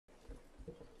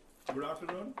Good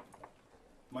afternoon.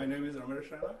 My name is Ramesh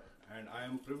Raina, and I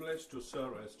am privileged to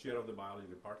serve as chair of the biology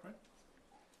department.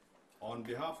 On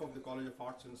behalf of the College of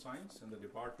Arts and Science and the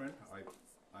department, I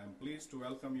am pleased to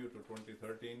welcome you to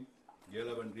 2013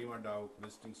 Galeb and Rima Daouk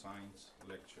Visiting Science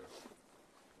Lecture.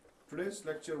 Today's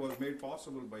lecture was made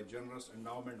possible by generous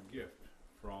endowment gift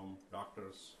from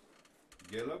Drs.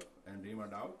 Galeb and Rima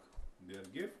Daouk. Their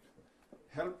gift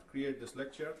helped create this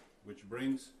lecture, which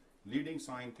brings leading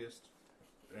scientists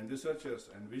and researchers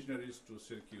and visionaries to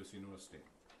Syracuse University,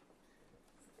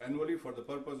 annually for the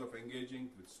purpose of engaging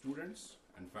with students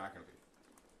and faculty.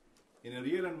 In a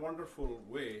real and wonderful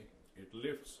way, it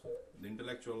lifts the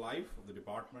intellectual life of the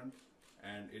department,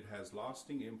 and it has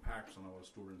lasting impacts on our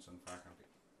students and faculty.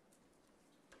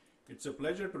 It's a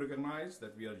pleasure to recognize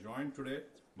that we are joined today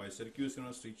by Syracuse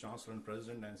University Chancellor and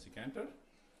President Nancy Cantor.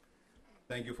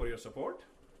 Thank you for your support.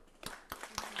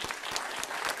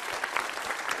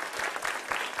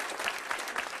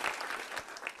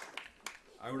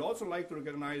 I would also like to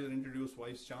recognize and introduce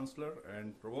Vice Chancellor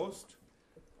and Provost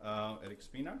Eric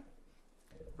Spina.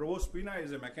 Provost Spina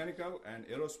is a mechanical and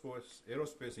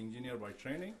aerospace engineer by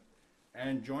training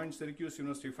and joined Syracuse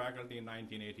University faculty in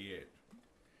 1988.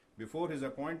 Before his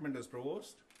appointment as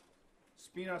Provost,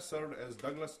 Spina served as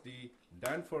Douglas D.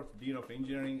 Danforth Dean of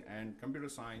Engineering and Computer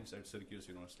Science at Syracuse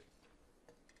University.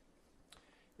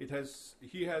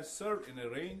 He has served in a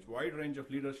wide range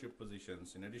of leadership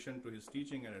positions in addition to his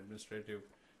teaching and administrative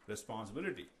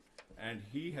responsibility, and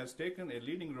he has taken a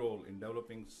leading role in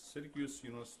developing Syracuse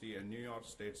University and New York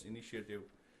State's initiative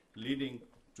leading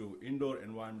to indoor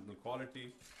environmental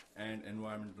quality and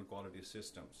environmental quality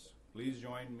systems. Please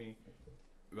join me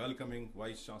welcoming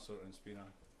Vice Chancellor and Spina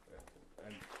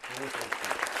and Provost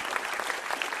Spina.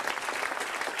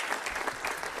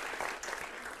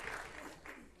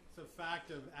 It's a fact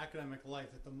of academic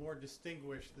life that the more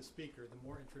distinguished the speaker, the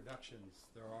more introductions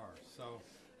there are. So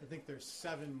I think there's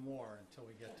 7 more until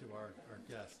we get to our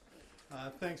guest.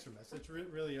 Thanks, Ramesh. It's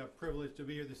really a privilege to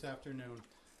be here this afternoon.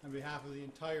 On behalf of the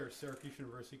entire Syracuse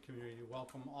University community,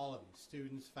 welcome all of you,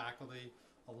 students, faculty,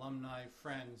 alumni,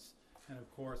 friends, and of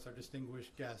course our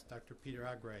distinguished guest, Dr. Peter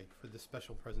Agre, for this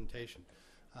special presentation.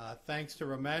 Thanks to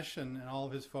Ramesh and all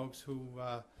of his folks who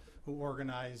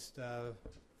organized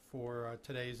for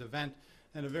today's event,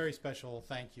 and a very special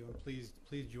thank you, and please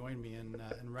join me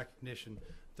in recognition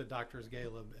to Drs.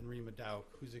 Galeb and Rima Daouk,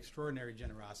 whose extraordinary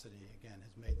generosity, again,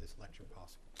 has made this lecture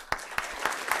possible.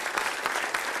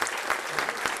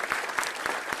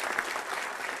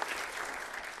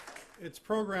 It's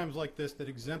programs like this that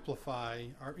exemplify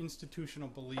our institutional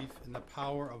belief in the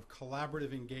power of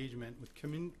collaborative engagement with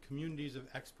communities of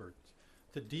experts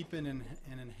to deepen and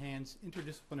enhance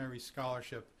interdisciplinary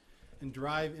scholarship and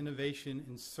drive innovation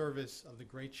in service of the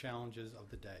great challenges of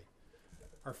the day.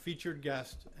 Our featured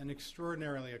guest, an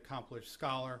extraordinarily accomplished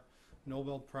scholar,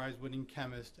 Nobel Prize-winning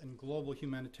chemist, and global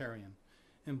humanitarian,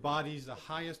 embodies the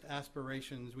highest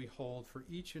aspirations we hold for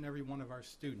each and every one of our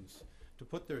students to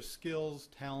put their skills,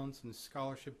 talents, and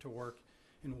scholarship to work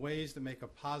in ways that make a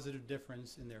positive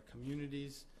difference in their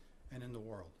communities and in the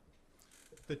world.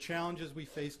 The challenges we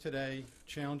face today,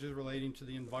 challenges relating to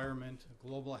the environment,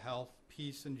 global health,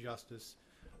 peace, and justice,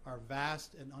 are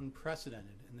vast and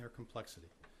unprecedented in their complexity.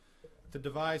 To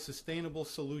devise sustainable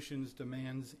solutions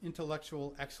demands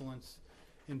intellectual excellence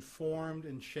informed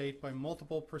and shaped by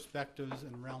multiple perspectives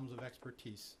and realms of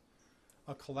expertise,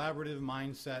 a collaborative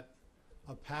mindset,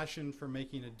 a passion for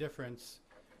making a difference,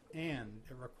 and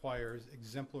it requires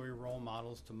exemplary role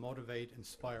models to motivate and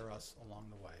inspire us along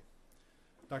the way.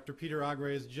 Dr. Peter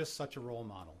Agre is just such a role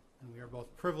model, and we are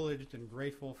both privileged and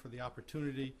grateful for the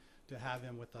opportunity to have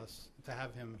him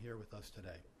here with us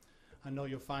today. I know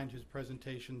you'll find his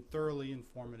presentation thoroughly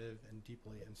informative and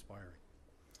deeply inspiring.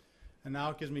 And now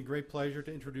it gives me great pleasure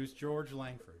to introduce George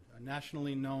Langford, a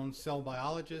nationally known cell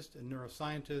biologist and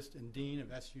neuroscientist and Dean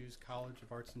of SU's College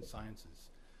of Arts and Sciences.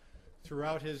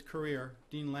 Throughout his career,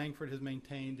 Dean Langford has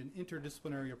maintained an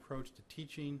interdisciplinary approach to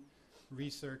teaching,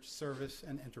 research, service,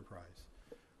 and enterprise.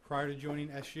 Prior to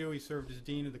joining SU, he served as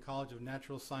Dean of the College of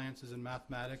Natural Sciences and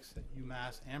Mathematics at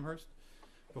UMass Amherst.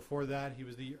 Before that, he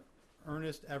was the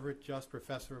Ernest Everett Just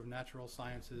Professor of Natural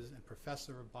Sciences and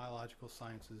Professor of Biological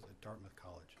Sciences at Dartmouth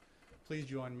College. Please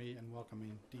join me in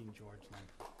welcoming Dean George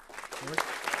Langford. George?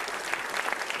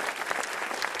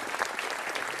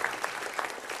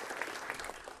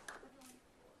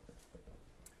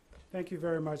 Thank you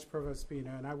very much, Provost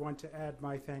Spina, and I want to add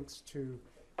my thanks to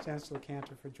Chancellor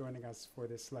Cantor for joining us for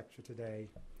this lecture today.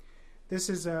 This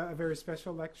is a very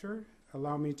special lecture.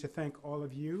 Allow me to thank all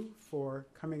of you for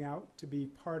coming out to be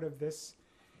part of this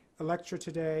lecture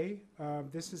today.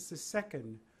 This is the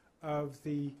second of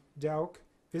the Daouk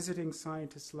Visiting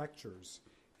Scientist Lectures.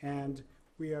 And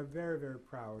we are very, very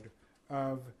proud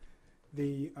of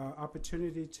the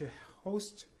opportunity to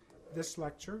host this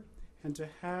lecture and to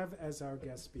have as our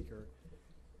guest speaker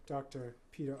Dr.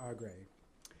 Peter Agre.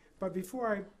 But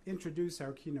before I introduce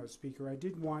our keynote speaker, I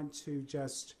did want to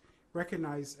just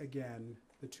recognize again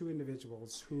the two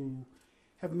individuals who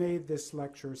have made this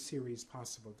lecture series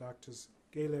possible, Drs.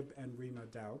 Galeb and Rima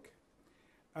Daouk.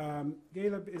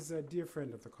 Galeb is a dear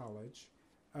friend of the college.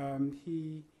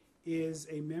 He is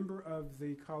a member of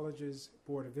the college's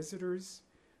Board of Visitors,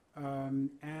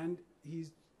 and he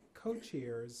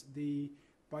co-chairs the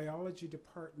Biology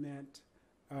Department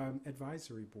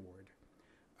Advisory Board.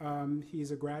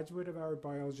 He's a graduate of our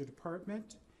Biology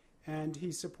Department, and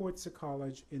he supports the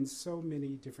college in so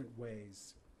many different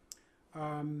ways.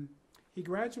 He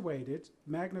graduated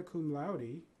magna cum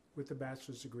laude with a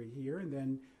bachelor's degree here, and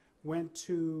then went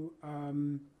to,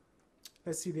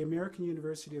 the American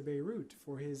University of Beirut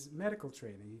for his medical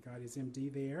training. He got his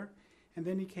MD there, and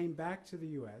then he came back to the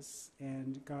US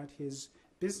and got his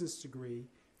business degree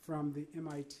from the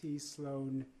MIT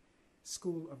Sloan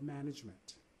School of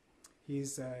Management.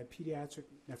 He's a pediatric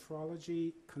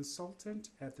nephrology consultant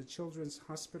at the Children's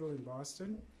Hospital in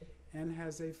Boston and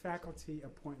has a faculty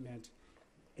appointment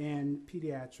in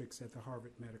pediatrics at the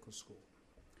Harvard Medical School.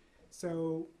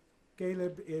 So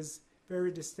Galeb is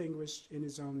very distinguished in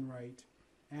his own right,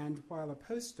 and while a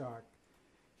postdoc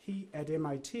at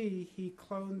MIT, he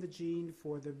cloned the gene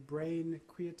for the brain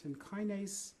creatine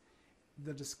kinase,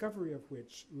 the discovery of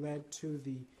which led to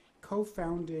the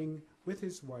co-founding with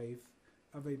his wife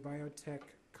of a biotech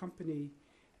company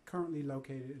currently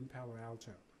located in Palo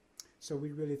Alto. So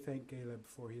we really thank Galeb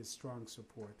for his strong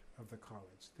support of the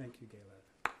college. Thank you, Galeb.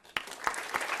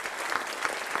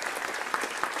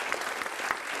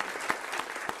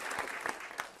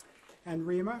 And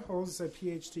Rima holds a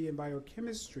PhD in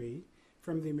biochemistry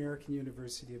from the American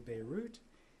University of Beirut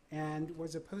and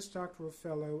was a postdoctoral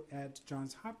fellow at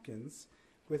Johns Hopkins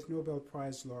with Nobel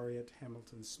Prize laureate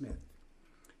Hamilton Smith.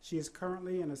 She is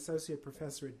currently an associate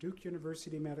professor at Duke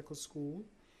University Medical School,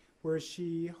 where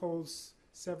she holds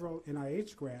several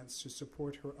NIH grants to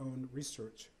support her own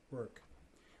research work.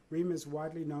 Rima is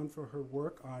widely known for her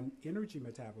work on energy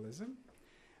metabolism,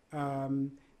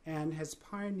 and has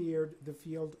pioneered the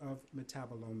field of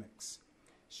metabolomics.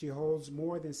 She holds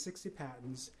more than 60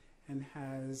 patents and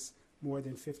has more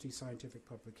than 50 scientific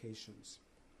publications.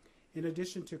 In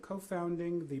addition to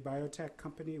co-founding the biotech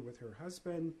company with her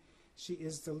husband, she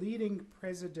is the leading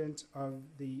president of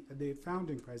the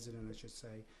founding president, I should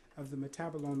say, of the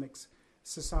Metabolomics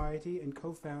Society and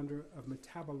co-founder of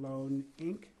Metabolone,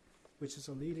 Inc., which is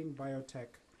a leading biotech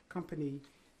company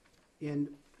in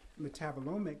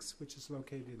metabolomics, which is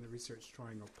located in the Research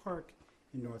Triangle Park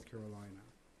in North Carolina.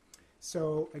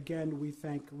 So again, we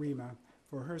thank Rima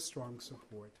for her strong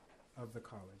support of the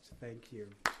college. Thank you.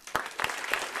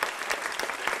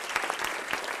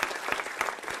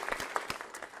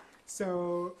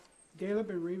 So Galeb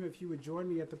and Rima, if you would join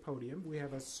me at the podium, we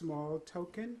have a small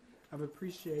token of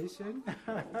appreciation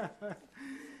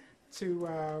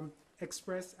to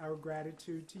express our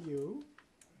gratitude to you.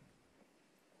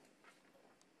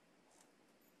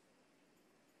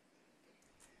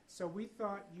 So we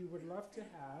thought you would love to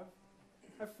have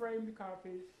a framed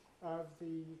copy of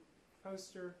the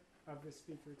poster of the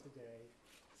speaker today.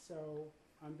 So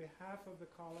on behalf of the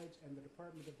college and the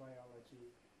Department of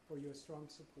Biology, for your strong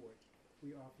support,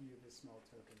 we offer you this small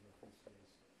token of appreciation.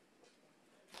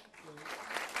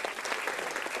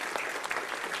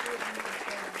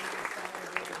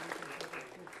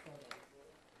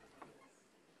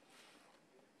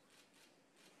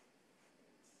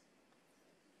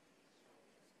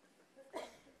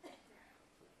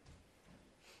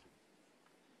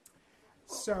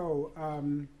 So,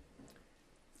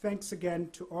 thanks again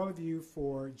to all of you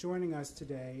for joining us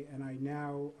today, and I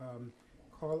now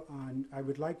I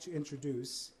would like to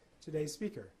introduce today's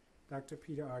speaker, Dr.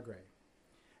 Peter Agre.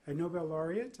 A Nobel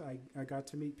laureate. I got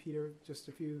to meet Peter just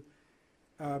a few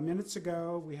minutes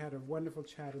ago. We had a wonderful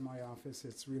chat in my office.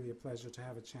 It's really a pleasure to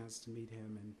have a chance to meet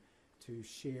him and to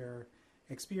share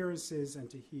experiences and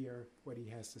to hear what he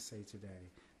has to say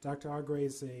today. Dr. Agre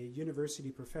is a university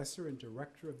professor and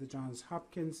director of the Johns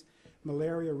Hopkins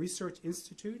Malaria Research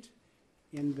Institute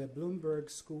in the Bloomberg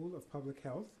School of Public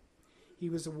Health. He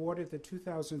was awarded the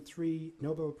 2003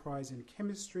 Nobel Prize in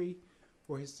Chemistry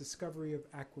for his discovery of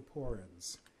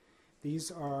aquaporins.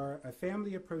 These are a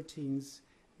family of proteins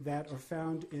that are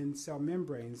found in cell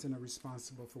membranes and are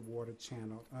responsible for water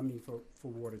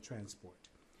water transport.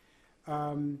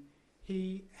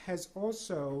 He has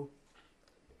also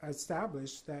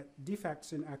established that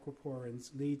defects in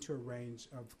aquaporins lead to a range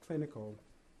of clinical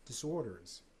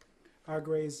disorders.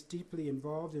 Agre is deeply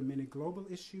involved in many global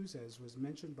issues, as was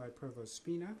mentioned by Provost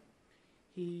Spina.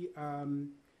 He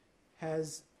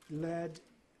has led,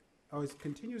 or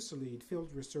continues to lead, field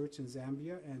research in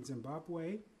Zambia and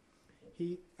Zimbabwe.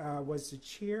 He was the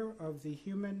chair of the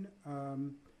Human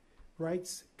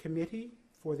Rights Committee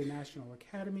for the National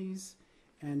Academies,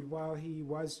 and while he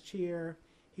was chair,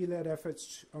 he led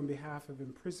efforts on behalf of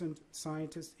imprisoned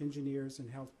scientists, engineers, and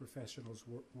health professionals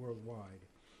worldwide.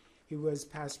 He was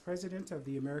past president of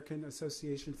the American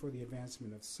Association for the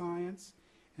Advancement of Science,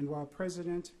 and while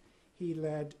president, he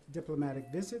led diplomatic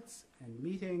visits and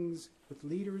meetings with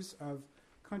leaders of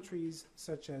countries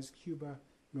such as Cuba,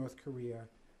 North Korea,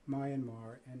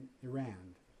 Myanmar, and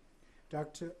Iran.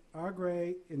 Dr.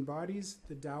 Agre embodies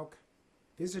the Daouk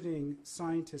Visiting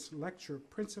Scientist Lecture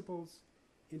principles,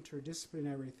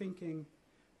 interdisciplinary thinking,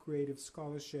 creative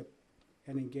scholarship,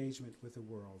 and engagement with the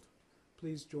world.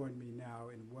 Please join me now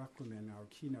in welcoming our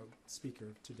keynote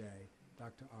speaker today,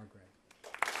 Dr. Agre.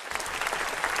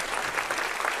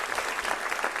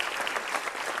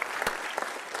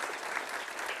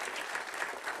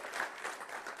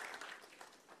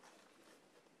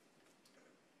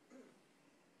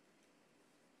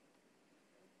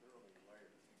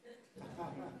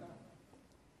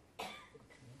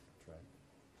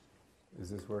 Is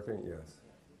this working? Yes.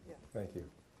 Yeah. Thank you.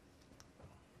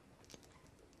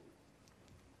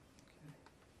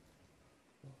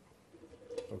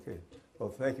 Okay. Well,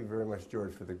 thank you very much,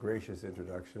 George, for the gracious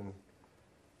introduction.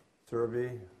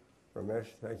 Surabhi, Ramesh,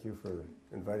 thank you for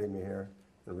inviting me here.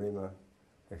 And Rima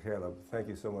and Caleb, thank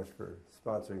you so much for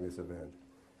sponsoring this event.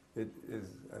 It is,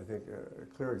 I think, a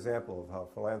clear example of how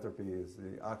philanthropy is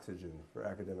the oxygen for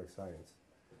academic science.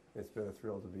 It's been a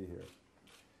thrill to be here.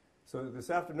 So this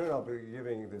afternoon I'll be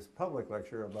giving this public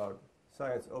lecture about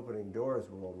science opening doors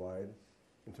worldwide,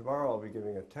 and tomorrow I'll be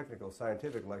giving a technical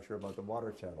scientific lecture about the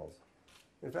water channels.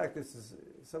 In fact,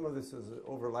 some of this is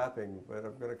overlapping, but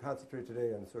I'm going to concentrate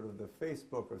today on sort of the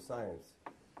Facebook of science,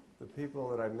 the people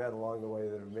that I've met along the way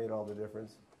that have made all the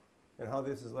difference, and how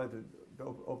this has led to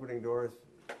opening doors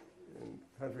in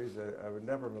countries that I would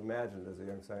never have imagined as a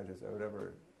young scientist I would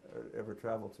ever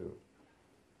travel to.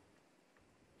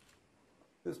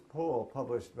 This poll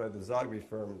published by the Zogby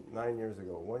firm 9 years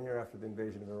ago, 1 year after the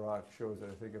invasion of Iraq, shows,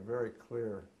 I think, a very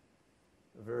clear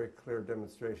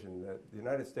demonstration that the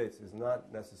United States is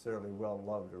not necessarily well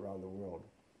loved around the world.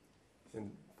 In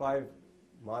 5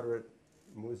 moderate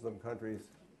Muslim countries,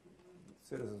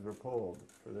 citizens were polled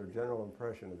for their general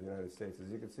impression of the United States.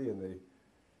 As you can see in the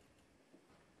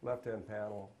left-hand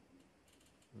panel,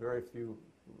 very few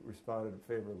responded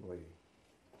favorably.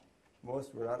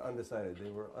 Most were not undecided, they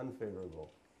were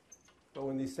unfavorable. But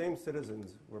when these same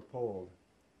citizens were polled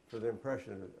for their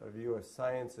impression of U.S.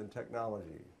 science and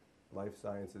technology, life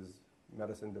sciences,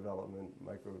 medicine development,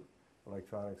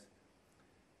 microelectronics,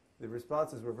 the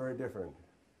responses were very different.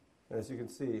 And as you can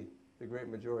see, the great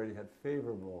majority had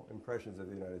favorable impressions of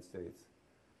the United States.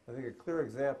 I think a clear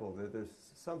example that there's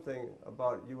something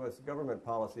about U.S. government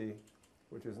policy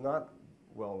which is not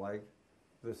well liked.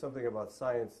 There's something about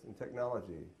science and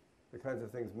technology, the kinds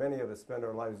of things many of us spend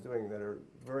our lives doing that are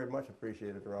very much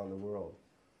appreciated around the world.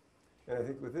 And I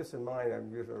think with this in mind,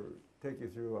 I'm going to take you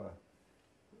through a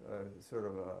sort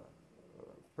of a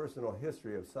personal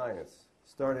history of science,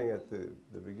 starting at the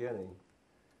beginning.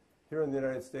 Here in the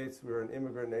United States, we're an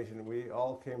immigrant nation. We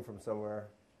all came from somewhere.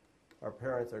 Our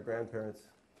parents, our grandparents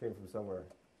came from somewhere.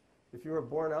 If you were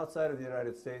born outside of the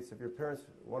United States, if your parents,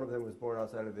 one of them was born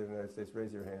outside of the United States,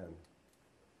 raise your hand.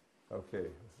 Okay,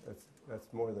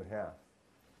 that's more than half.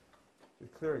 A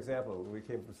clear example, we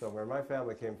came from somewhere. My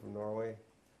family came from Norway,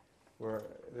 where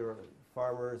there were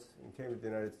farmers, and came to the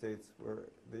United States, where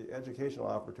the educational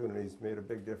opportunities made a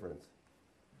big difference.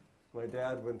 My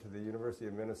dad went to the University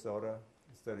of Minnesota,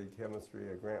 studied chemistry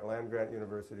at land-grant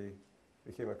university,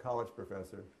 became a college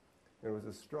professor, and was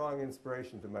a strong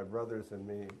inspiration to my brothers and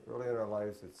me early in our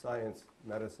lives at science,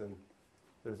 medicine.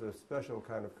 There's a special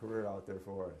kind of career out there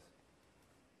for us.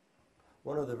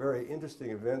 One of the very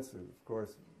interesting events, of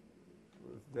course,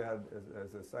 with Dad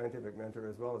as a scientific mentor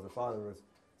as well as a father, was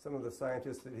some of the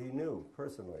scientists that he knew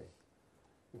personally,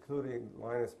 including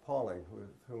Linus Pauling, with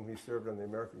whom he served on the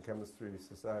American Chemistry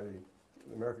Society,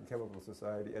 the American Chemical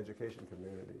Society Education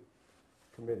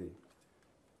Committee.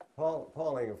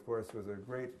 Pauling, of course, was a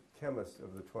great chemist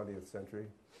of the 20th century,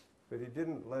 but he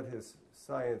didn't let his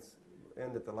science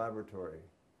end at the laboratory.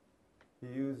 He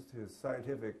used his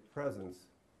scientific presence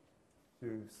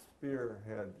to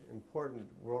spearhead important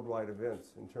worldwide events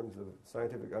in terms of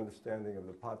scientific understanding of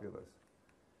the populace.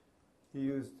 he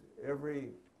used every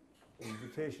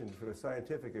invitation to a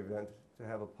scientific event to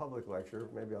have a public lecture,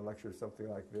 maybe a lecture something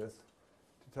like this,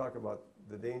 to talk about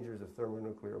the dangers of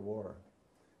thermonuclear war,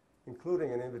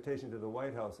 including an invitation to the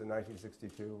White House in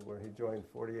 1962, where he joined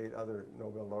 48 other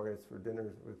Nobel laureates for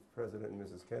dinner with President and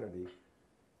Mrs. Kennedy.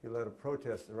 He led a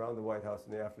protest around the White House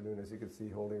in the afternoon, as you can see,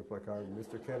 holding a placard,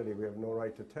 "Mr. Kennedy, we have no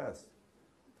right to test."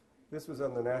 This was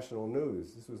on the national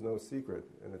news. This was no secret.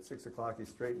 And at 6 o'clock, he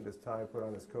straightened his tie, put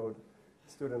on his coat,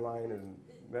 stood in line, and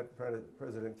met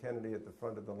President Kennedy at the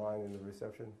front of the line in the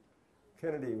reception.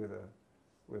 Kennedy,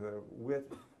 with a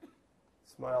wit,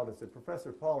 smiled and said,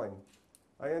 "Professor Pauling,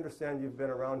 I understand you've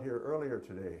been around here earlier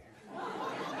today."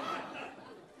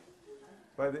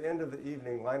 By the end of the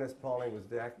evening, Linus Pauling was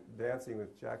dancing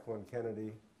with Jacqueline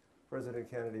Kennedy. President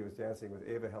Kennedy was dancing with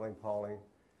Ava Helling Pauling.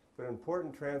 But an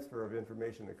important transfer of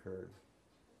information occurred.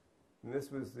 And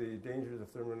this was the dangers of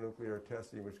thermonuclear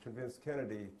testing, which convinced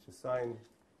Kennedy to sign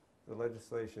the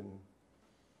legislation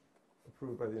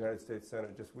approved by the United States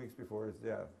Senate just weeks before his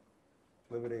death,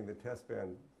 limiting the test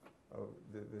ban of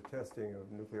the testing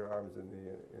of nuclear arms in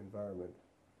the environment,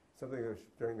 something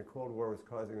that during the Cold War was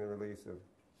causing the release of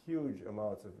huge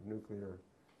amounts of nuclear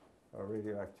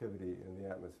radioactivity in the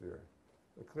atmosphere.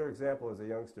 A clear example is a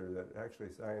youngster that actually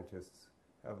scientists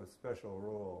have a special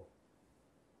role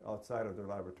outside of their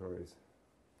laboratories.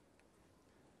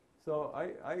 So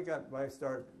I got my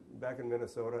start back in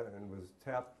Minnesota and was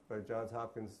tapped by Johns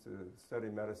Hopkins to study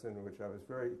medicine, which I was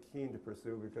very keen to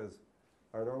pursue because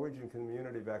our Norwegian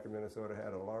community back in Minnesota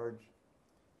had a large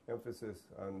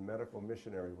emphasis on medical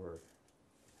missionary work.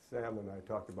 Sam and I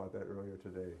talked about that earlier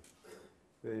today.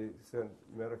 They sent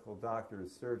medical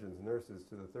doctors, surgeons, nurses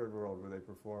to the third world where they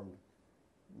performed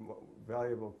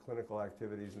valuable clinical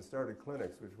activities and started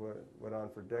clinics which went on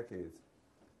for decades.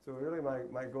 So really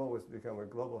my goal was to become a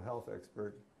global health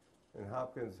expert, and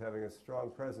Hopkins, having a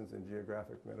strong presence in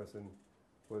geographic medicine,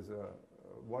 was a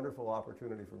wonderful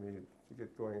opportunity for me to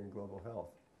get going in global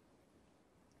health.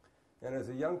 And as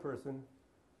a young person,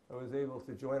 I was able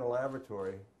to join a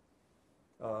laboratory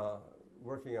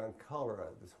working on cholera,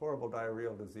 this horrible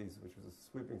diarrheal disease which was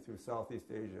sweeping through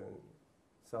Southeast Asia and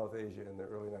South Asia in the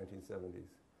early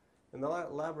 1970s. And the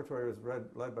laboratory was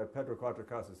led by Pedro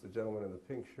Cuatrecasas, the gentleman in the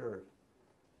pink shirt,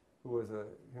 who was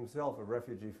himself a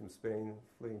refugee from Spain,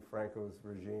 fleeing Franco's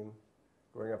regime,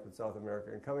 growing up in South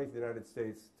America, and coming to the United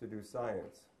States to do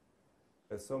science,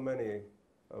 as so many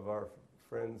of our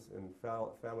friends and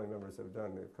family members have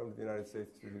done. They've come to the United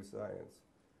States to do science.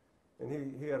 And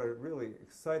he had a really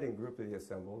exciting group that he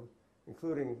assembled,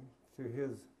 including to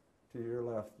your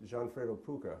left, Gianfredo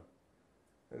Pucca,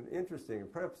 an interesting,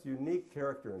 perhaps unique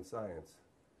character in science,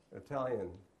 Italian,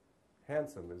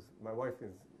 handsome. My wife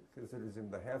considers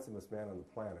him the handsomest man on the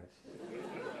planet.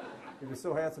 He was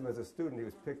so handsome as a student, he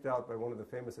was picked out by one of the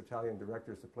famous Italian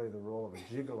directors to play the role of a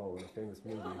gigolo in a famous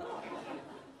movie.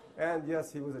 And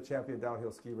yes, he was a champion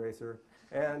downhill ski racer.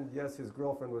 And yes, his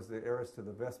girlfriend was the heiress to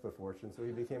the Vespa fortune, so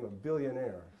he became a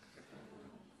billionaire.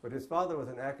 But his father was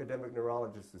an academic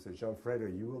neurologist who said, "Gianfredo,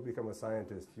 you will become a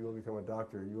scientist, you will become a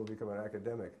doctor, you will become an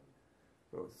academic."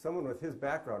 So someone with his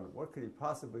background, what could he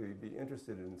possibly be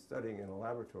interested in studying in a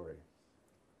laboratory?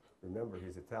 Remember,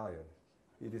 he's Italian.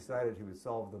 He decided he would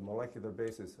solve the molecular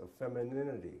basis of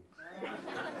femininity.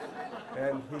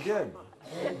 And he did.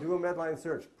 Do a Medline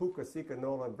search, Pucca, Sica,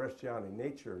 Nola, and Bresciani,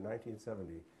 Nature,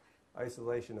 1970.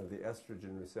 Isolation of the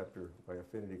estrogen receptor by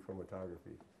affinity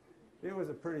chromatography. It was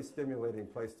a pretty stimulating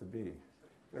place to be.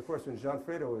 And of course, when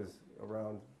Gianfredo was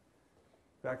around,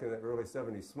 back in the early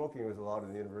 70s, smoking was allowed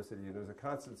in the university, and there was a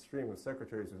constant stream of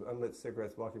secretaries with unlit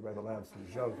cigarettes walking by the labs, so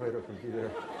Gianfredo could be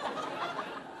there.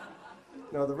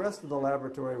 Now, the rest of the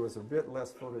laboratory was a bit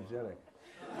less photogenic.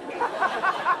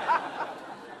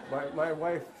 My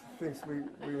wife thinks we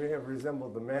may have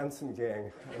resembled the Manson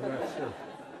gang. I'm not sure.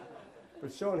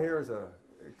 But shown here is an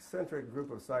eccentric group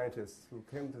of scientists who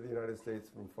came to the United States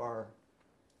from far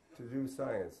to do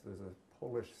science. There's a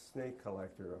Polish snake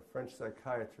collector, a French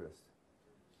psychiatrist.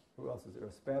 Who else is there?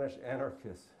 A Spanish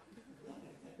anarchist.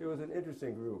 It was an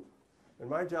interesting group. And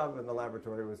my job in the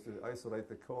laboratory was to isolate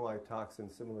the coli toxin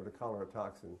similar to cholera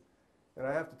toxin. And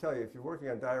I have to tell you, if you're working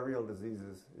on diarrheal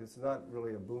diseases, it's not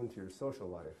really a boon to your social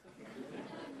life.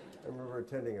 I remember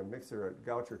attending a mixer at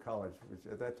Goucher College, which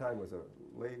at that time was a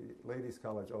ladies'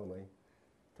 college only,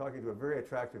 talking to a very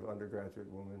attractive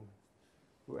undergraduate woman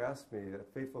who asked me that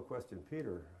fateful question,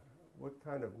 "Peter, what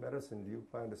kind of medicine do you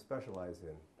plan to specialize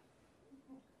in?"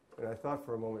 And I thought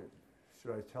for a moment,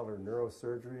 should I tell her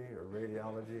neurosurgery or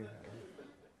radiology?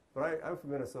 But I'm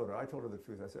from Minnesota. I told her the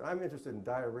truth. I said, "I'm interested in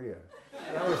diarrhea."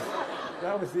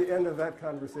 That was the end of that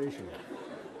conversation.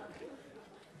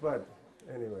 But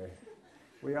Anyway,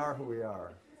 we are who we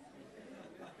are.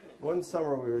 One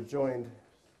summer we were joined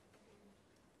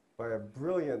by a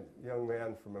brilliant young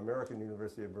man from American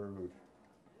University of Beirut.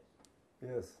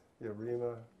 Yes,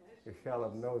 Yarima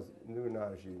Ikhalab knew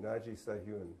Naji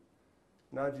Sayhun.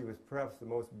 Naji was perhaps the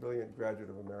most brilliant graduate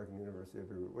of American University of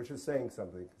Beirut, which is saying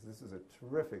something, because this is a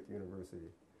terrific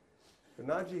university. But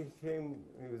Naji came,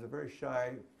 he was a very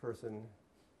shy person,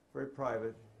 very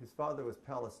private. His father was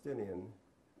Palestinian,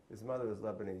 his mother was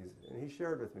Lebanese, and he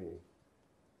shared with me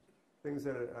things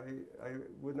that I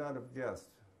would not have guessed.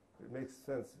 It makes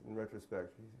sense in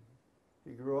retrospect.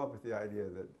 He grew up with the idea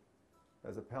that,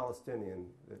 as a Palestinian,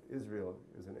 that Israel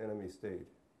is an enemy state.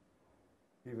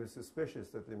 He was suspicious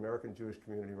that the American Jewish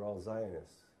community were all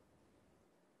Zionists.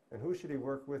 And who should he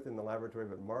work with in the laboratory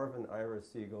but Marvin Ira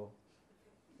Siegel,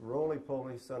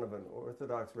 roly-poly son of an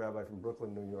Orthodox rabbi from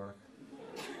Brooklyn, New York,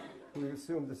 who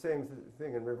assumed the same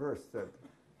thing in reverse, that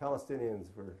Palestinians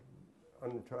were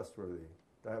untrustworthy,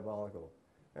 diabolical.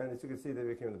 And as you can see, they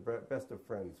became the best of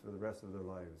friends for the rest of their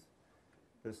lives.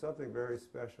 There's something very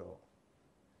special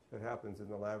that happens in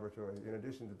the laboratory, in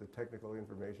addition to the technical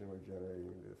information we're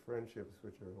generating, the friendships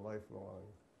which are lifelong.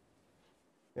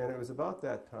 And it was about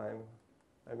that time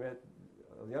I met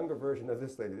a younger version of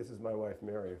this lady. This is my wife,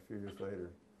 Mary, a few years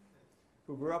later,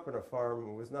 who grew up on a farm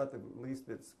and was not the least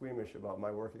bit squeamish about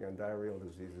my working on diarrheal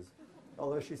diseases,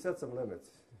 although she set some limits.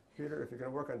 Peter, if you're going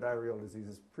to work on diarrheal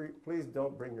diseases, please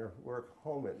don't bring your work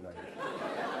home at night.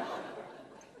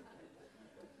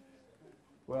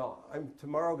 Well, I'm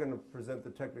tomorrow going to present the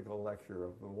technical lecture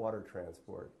of the water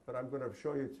transport, but I'm going to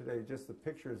show you today just the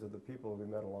pictures of the people we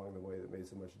met along the way that made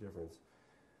so much difference.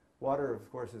 Water,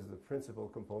 of course, is the principal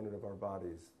component of our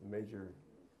bodies, the major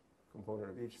component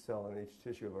of each cell and each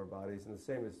tissue of our bodies, and the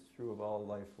same is true of all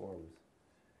life forms.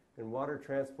 And water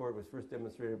transport was first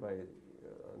demonstrated by an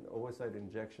oocyte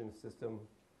injection system.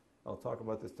 I'll talk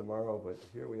about this tomorrow, but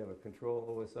here we have a control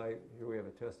oocyte. Here we have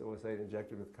a test oocyte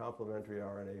injected with complementary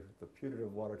RNA with the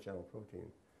putative water channel protein.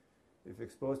 If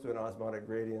exposed to an osmotic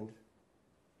gradient,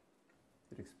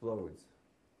 it explodes.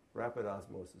 Rapid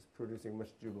osmosis, producing much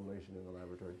jubilation in the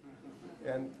laboratory.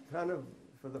 And kind of,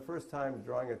 for the first time,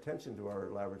 drawing attention to our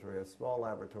laboratory, a small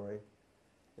laboratory,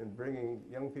 and bringing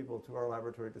young people to our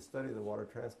laboratory to study the water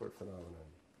transport phenomenon.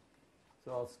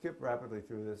 So I'll skip rapidly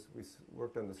through this. We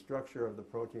worked on the structure of the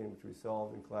protein, which we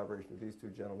solved in collaboration with these two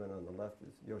gentlemen. On the left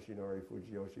is Yoshinori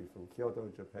Fujiyoshi from Kyoto,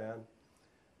 Japan.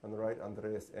 On the right,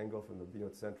 Andreas Engel from the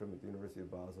Biozentrum at the University of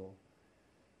Basel.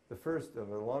 The first of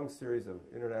a long series of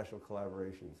international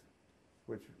collaborations,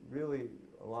 which really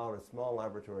allowed a small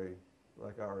laboratory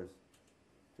like ours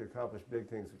to accomplish big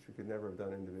things which we could never have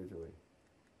done individually.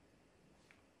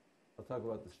 I'll talk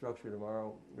about the structure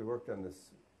tomorrow. We worked on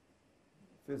this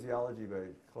physiology by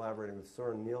collaborating with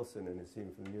Søren Nielsen and his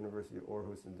team from the University of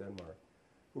Aarhus in Denmark,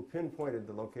 who pinpointed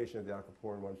the location of the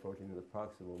aquaporin 1 protein in the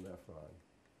proximal nephron.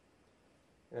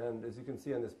 And as you can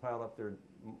see on this pile up, there are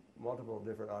multiple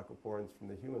different aquaporins from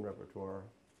the human repertoire.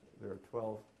 There are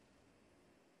 12.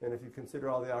 And if you consider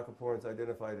all the aquaporins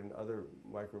identified in other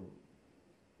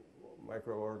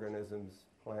microorganisms,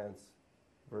 plants,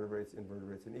 vertebrates,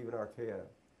 invertebrates, and even archaea,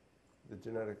 the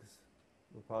genetics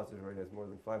repository has more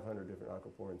than 500 different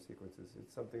aquaporin sequences.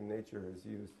 It's something nature has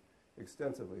used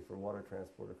extensively for water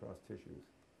transport across tissues.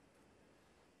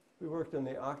 We worked on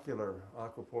the ocular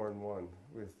aquaporin 1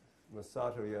 with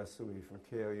Masato Yasui from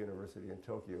Keio University in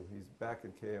Tokyo. He's back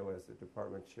in Keio as the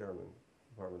department chairman,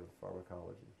 Department of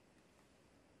Pharmacology.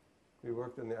 We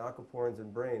worked on the aquaporins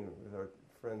in brain with our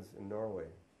friends in Norway.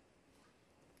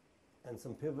 And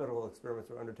some pivotal experiments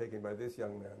were undertaken by this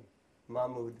young man,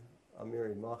 Mahmoud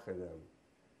Amiri Mahedem.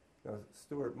 Now,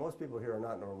 Stuart, most people here are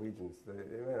not Norwegians. They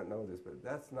may not know this, but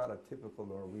that's not a typical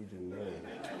Norwegian name.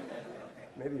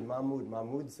 Maybe Mahmoud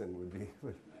Mahmoudson would be.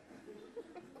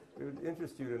 It would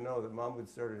interest you to know that Mahmoud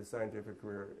started his scientific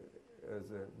career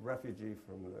as a refugee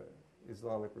from the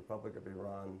Islamic Republic of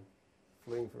Iran,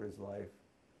 fleeing for his life,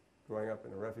 growing up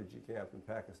in a refugee camp in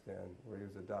Pakistan, where he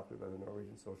was adopted by the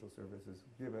Norwegian Social Services,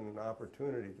 given an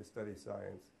opportunity to study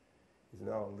science. He's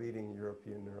now a leading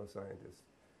European neuroscientist.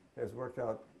 He has worked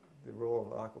out the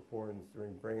role of aquaporins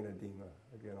during brain edema.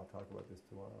 Again, I'll talk about this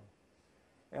tomorrow.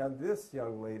 And this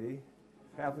young lady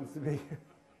happens to be,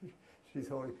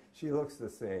 she looks the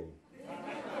same.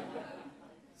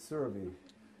 Surabhi.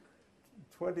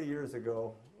 20 years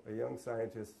ago, a young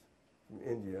scientist from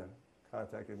India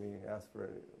contacted me, asked for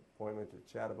an appointment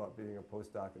to chat about being a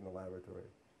postdoc in the laboratory.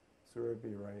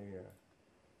 Surabhi Rania.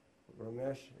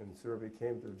 Ramesh and Surabhi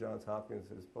came to Johns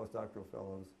Hopkins as postdoctoral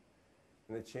fellows,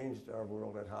 and they changed our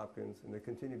world at Hopkins, and they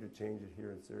continue to change it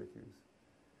here in Syracuse.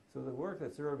 So the work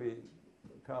that Surabhi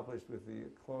accomplished with the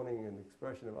cloning and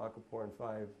expression of aquaporin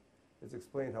 5. It's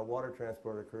explained how water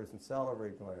transport occurs in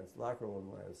salivary glands, lacrimal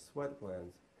glands, sweat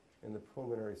glands, and the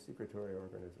pulmonary secretory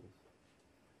organisms.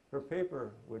 Her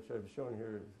paper, which I've shown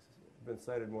here, has been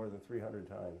cited more than 300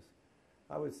 times.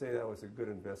 I would say that was a good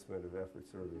investment of effort,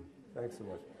 Survey. Thanks so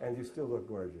much. And you still look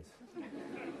gorgeous.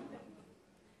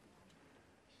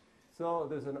 So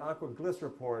there's an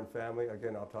aquaglyceroporin family.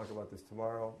 Again, I'll talk about this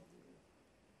tomorrow.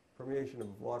 Permeation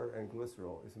of water and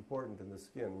glycerol is important in the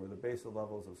skin, where the basal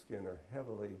levels of skin are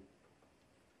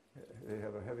they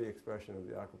have a heavy expression of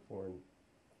the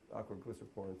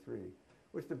aquaglyceroporin 3,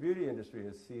 which the beauty industry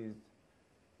has seized.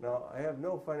 Now, I have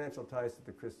no financial ties to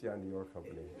the Christian Dior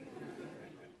company.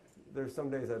 There's some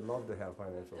days I'd love to have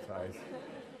financial ties.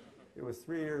 It was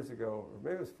 3 years ago, or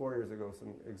maybe it was 4 years ago,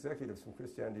 some executives from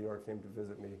Christian Dior came to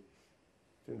visit me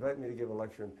to invite me to give a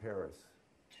lecture in Paris.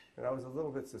 And I was a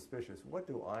little bit suspicious. What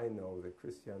do I know that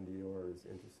Christian Dior is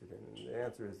interested in? And the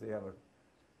answer is they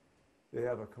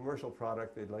have a commercial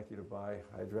product they'd like you to buy,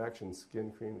 Hydraction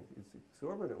Skin Cream. It's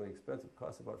exorbitantly expensive. It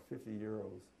costs about 50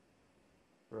 euros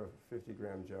for a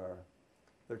 50-gram jar.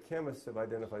 Their chemists have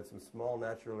identified some small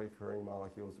naturally occurring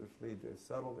molecules which lead to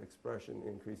subtle expression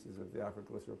increases of the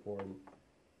aquaglyceroporin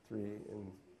 3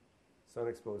 in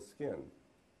sun-exposed skin.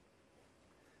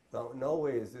 Now, in no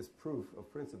way is this proof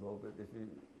of principle, but if you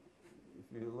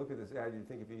look at this ad, you'd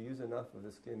think if you use enough of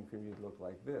the skin cream, you'd look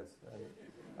like this.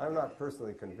 I'm not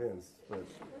personally convinced, but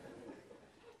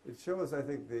it shows, I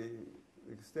think, the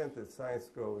extent that science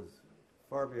goes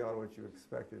far beyond what you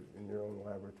expected in your own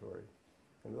laboratory.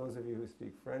 And those of you who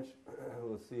speak French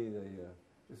will see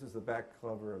this is the back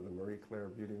cover of the Marie Claire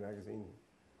Beauty magazine.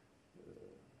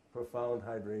 Profound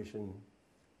hydration,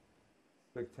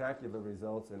 spectacular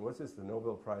results, and what's this, the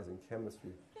Nobel Prize in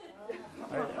Chemistry.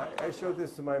 I showed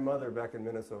this to my mother back in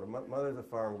Minnesota. Mother's a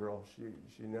farm girl.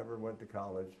 She never went to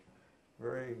college.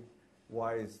 Very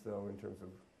wise, though, in terms of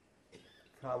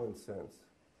common sense.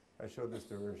 I showed this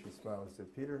to her, and she smiled and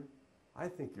said, "Peter, I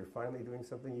think you're finally doing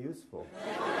something useful."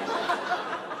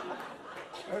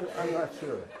 I'm not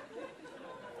sure.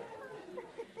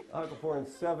 Aquaporin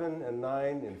 7 and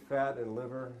 9 in fat and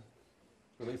liver,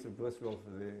 release of glycerol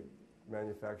for the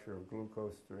manufacture of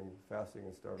glucose during fasting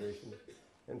and starvation,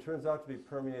 and turns out to be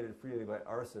permeated freely by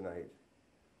arsenite,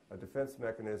 a defense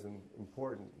mechanism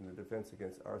important in the defense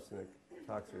against arsenic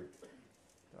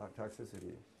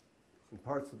toxicity. In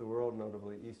parts of the world,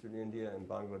 notably eastern India and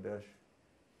Bangladesh,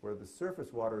 where the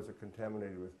surface waters are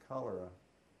contaminated with cholera,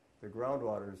 the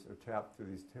groundwaters are tapped through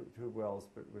these tube wells,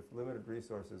 but with limited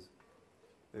resources,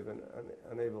 they've been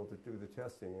unable to do the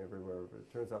testing everywhere. But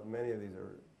it turns out many of these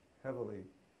are heavily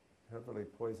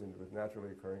poisoned with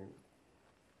naturally occurring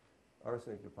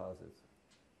arsenic deposits.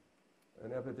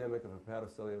 An epidemic of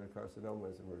hepatocellular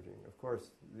carcinoma is emerging. Of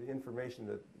course, the information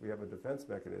that we have a defense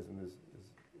mechanism is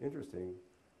interesting,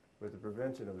 but the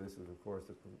prevention of this is, of course,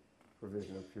 the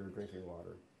provision of pure drinking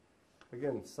water.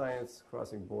 Again, science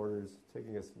crossing borders,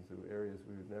 taking us into areas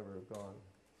we would never have gone.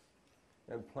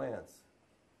 And plants.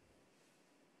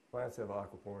 Plants have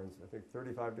aquaporins. I think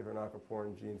 35 different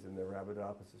aquaporin genes in the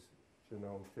Arabidopsis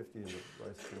genome, 50 in the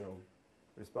rice genome,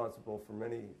 responsible for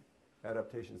many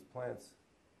adaptations plants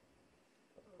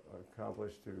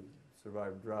accomplish to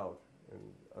survive drought and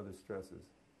other stresses.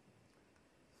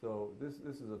 So this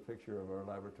is a picture of our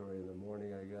laboratory in the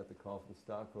morning. I got the call from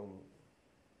Stockholm.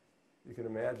 You can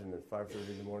imagine at 5:30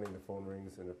 in the morning the phone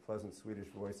rings and a pleasant Swedish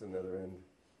voice on the other end.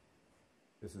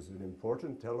 "This is an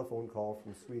important telephone call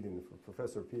from Sweden for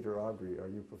Professor Peter Agri. Are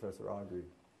you Professor Agri?"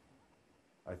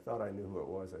 I thought I knew who it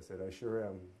was. I said, "I sure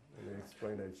am." And they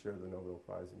explained I'd share the Nobel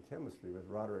Prize in Chemistry with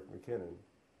Roderick McKinnon,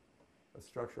 a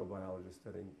structural biologist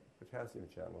studying potassium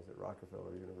channels at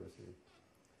Rockefeller University.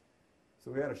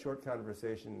 So we had a short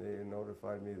conversation. They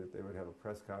notified me that they would have a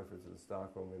press conference in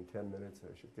Stockholm in 10 minutes.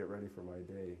 I should get ready for my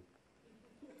day.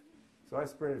 So I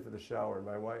sprinted for the shower, and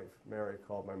my wife, Mary,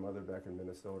 called my mother back in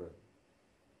Minnesota,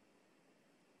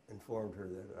 informed her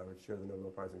that I would share the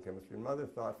Nobel Prize in Chemistry. And Mother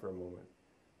thought for a moment.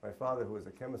 My father, who was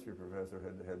a chemistry professor,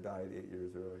 had died 8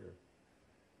 years earlier.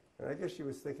 And I guess she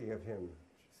was thinking of him.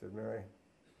 She said, "Mary,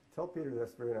 tell Peter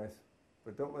that's very nice,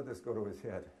 but don't let this go to his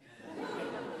head."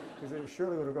 Because it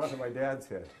surely would have gone to my dad's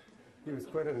head. He was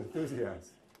quite an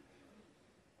enthusiast.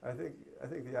 I think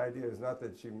the idea is not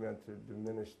that she meant to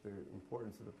diminish the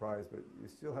importance of the prize, but you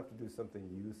still have to do something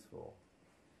useful.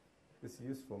 This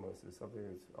usefulness is something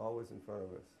that's always in front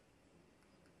of us.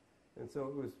 And so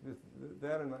it was with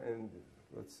that in mind, and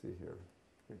let's see here.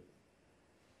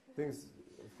 things,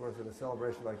 of course, in a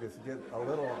celebration like this get a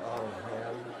little out of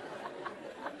hand.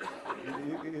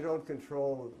 You don't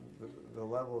control the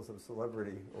levels of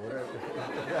celebrity, or whatever.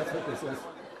 That's what this is.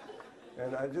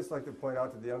 And I'd just like to point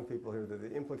out to the young people here that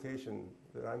the implication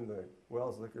that I'm the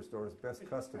Wells Liquor Store's best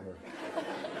customer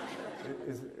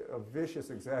is a vicious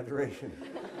exaggeration.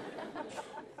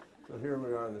 So here we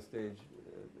are on the stage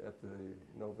at the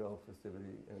Nobel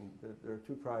festivity, and there are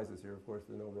two prizes here, of course,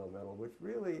 the Nobel medal, which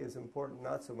really is important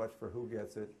not so much for who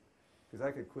gets it, because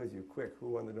I could quiz you quick, who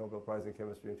won the Nobel Prize in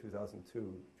Chemistry in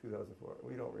 2002, 2004,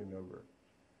 we don't remember.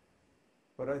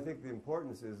 But I think the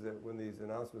importance is that when these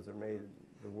announcements are made,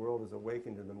 the world is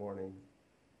awakened in the morning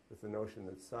with the notion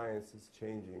that science is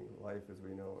changing life as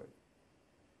we know it.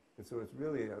 And so it's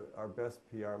really our best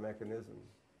PR mechanism.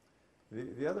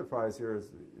 The other prize here is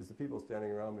the people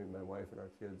standing around me, my wife and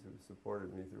our kids who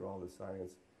supported me through all the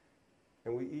science.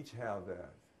 And we each have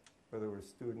that, whether we're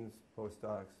students,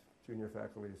 postdocs, junior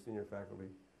faculty, senior faculty.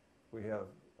 We have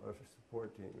a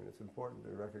support team, and it's important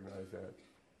to recognize that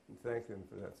and thank them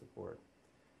for that support.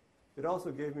 It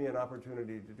also gave me an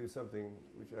opportunity to do something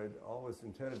which I'd always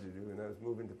intended to do, and that was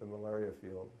move into the malaria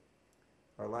field.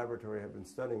 Our laboratory had been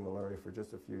studying malaria for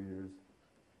just a few years,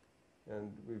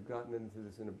 and we've gotten into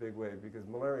this in a big way because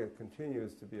malaria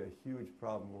continues to be a huge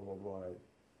problem worldwide.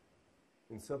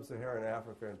 In sub-Saharan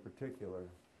Africa in particular,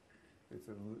 it's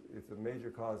a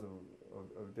major cause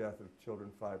of death of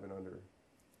children 5 and under.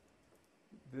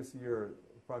 This year,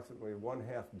 approximately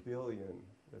 1/2 billion,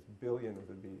 that's billion with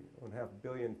a B, 1/2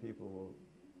 billion people will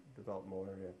develop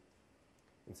malaria.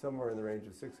 And somewhere in the range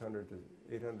of 600 to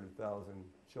 800,000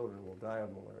 children will die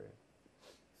of malaria.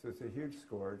 So it's a huge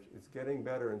scourge. It's getting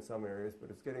better in some areas,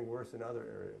 but it's getting worse in other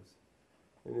areas.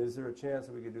 And is there a chance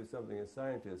that we could do something as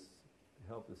scientists to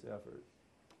help this effort?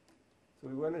 So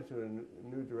we went into a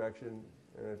new direction,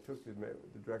 and I took the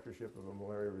directorship of a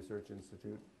malaria research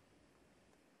institute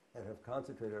and have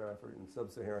concentrated our effort in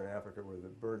sub-Saharan Africa, where the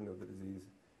burden of the disease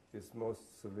is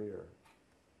most severe.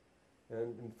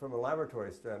 And from a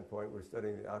laboratory standpoint, we're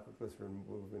studying the aquaglycerin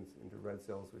movements into red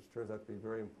cells, which turns out to be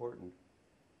very important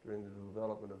during the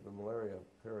development of the malaria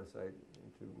parasite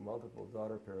into multiple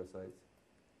daughter parasites.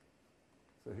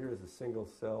 So here is a single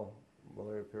cell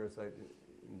malaria parasite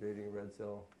invading a red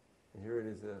cell. And here it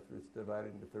is after it's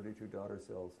divided into 32 daughter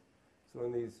cells. So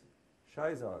when these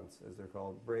schizons, as they're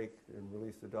called, break and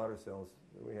release the daughter cells,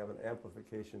 we have an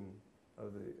amplification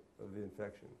of the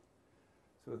infection.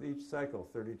 So with each cycle,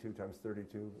 32 times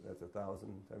 32, that's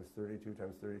 1,000, times 32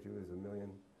 times 32 is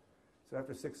 1,000,000. So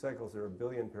after 6 cycles, there are 1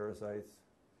 billion parasites.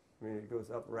 I mean, it goes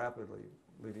up rapidly,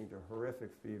 leading to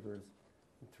horrific fevers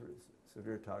and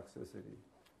severe toxicity.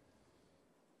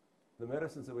 The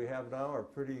medicines that we have now are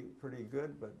pretty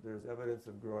good, but there's evidence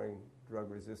of growing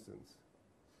drug resistance.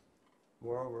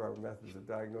 Moreover, our methods of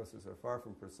diagnosis are far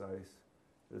from precise.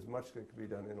 There's much that can be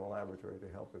done in a laboratory to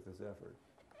help with this effort.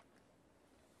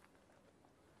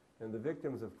 And the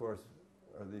victims, of course,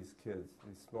 are these kids,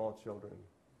 these small children,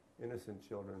 innocent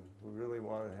children, who really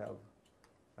want to have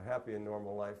a happy and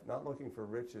normal life, not looking for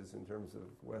riches in terms of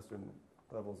Western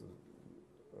levels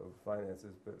of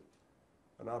finances, but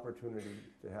an opportunity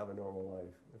to have a normal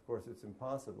life. Of course, it's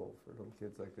impossible for little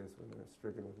kids like this when they're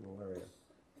stricken with malaria,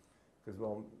 because,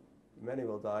 well, many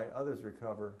will die, others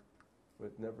recover,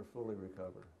 but never fully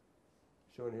recover.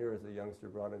 Shown here is a youngster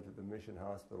brought into the mission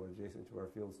hospital adjacent to our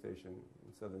field station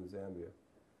in southern Zambia.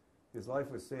 His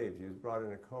life was saved. He was brought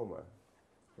in a coma,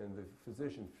 and the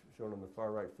physician, shown on the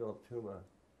far right, Philip Tuma,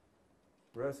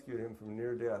 rescued him from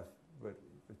near death, but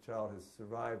the child has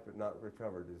survived but not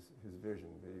recovered his vision.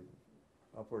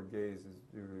 The upward gaze is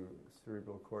due to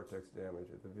cerebral cortex damage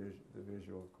at the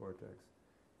visual cortex.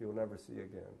 He will never see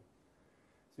again.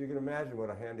 So you can imagine what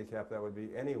a handicap that would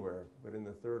be anywhere, but in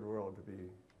the third world, to be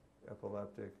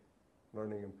epileptic,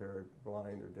 learning impaired,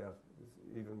 blind, or deaf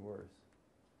is even worse.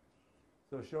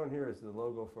 So shown here is the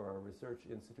logo for our research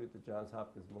institute, the Johns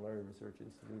Hopkins Malaria Research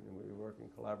Institute, and we work in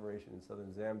collaboration in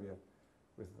southern Zambia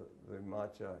with the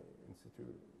Macha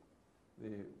Institute,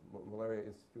 the Malaria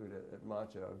Institute at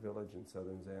Macha, a village in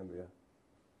southern Zambia.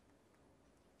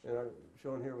 And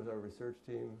shown here was our research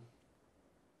team.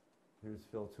 Here's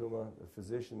Phil Tuma, a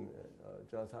physician,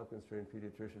 Johns Hopkins trained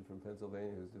pediatrician from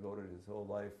Pennsylvania who's devoted his whole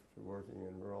life to working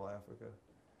in rural Africa.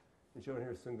 And shown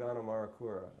here is Sungano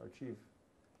Marakura, our chief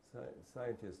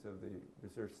scientist of the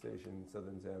research station in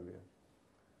southern Zambia.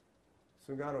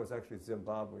 Sungano is actually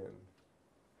Zimbabwean.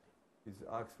 He's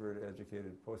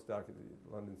Oxford-educated postdoc at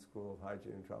the London School of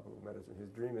Hygiene and Tropical Medicine.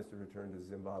 His dream is to return to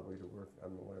Zimbabwe to work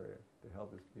on malaria, to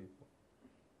help his people.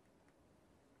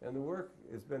 And the work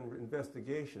has been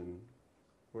investigation.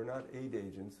 We're not aid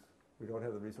agents. We don't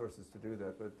have the resources to do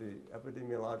that, but the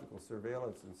epidemiological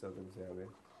surveillance in southern Zambia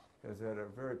has had a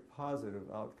very positive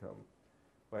outcome.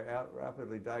 By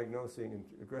rapidly diagnosing and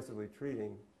aggressively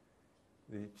treating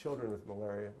the children with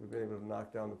malaria, we've been able to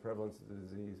knock down the prevalence of the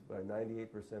disease by 98%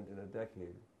 in a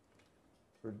decade.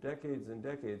 For decades and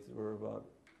decades, we're about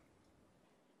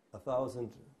 1,000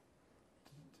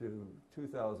 to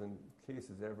 2,000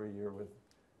 cases every year with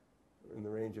in the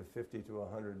range of 50 to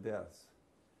 100 deaths.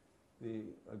 The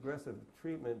aggressive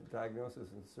treatment,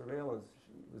 diagnosis, and surveillance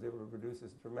was able to reduce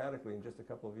this dramatically in just a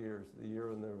couple of years. The year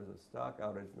when there was a stock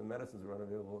outage and the medicines were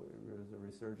unavailable, there was a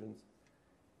resurgence.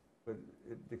 But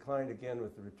it declined again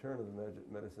with the return of the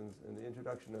medicines, and the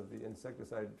introduction of the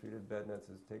insecticide-treated bed nets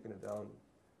has taken it down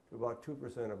to about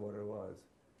 2% of what it was.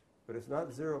 But it's not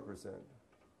 0%.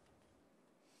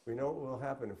 We know what will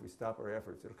happen if we stop our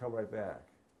efforts. It'll come right back.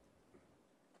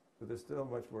 But there's still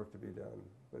much work to be done.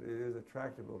 But it is a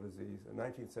tractable disease, a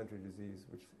 19th century disease,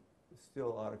 which is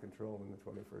still out of control in the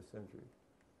 21st century.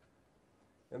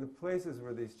 And the places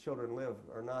where these children live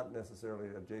are not necessarily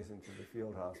adjacent to the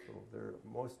field hospital.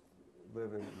 Most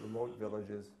live in remote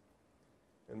villages,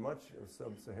 and much of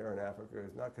sub-Saharan Africa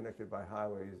is not connected by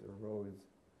highways or roads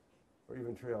or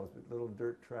even trails, but little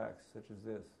dirt tracks such as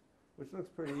this, which looks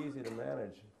pretty easy to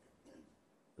manage.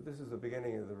 But this is the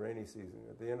beginning of the rainy season.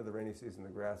 At the end of the rainy season, the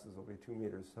grasses will be 2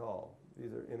 meters tall.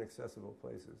 These are inaccessible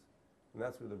places, and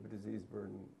that's where the disease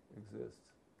burden exists.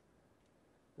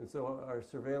 And so our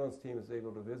surveillance team is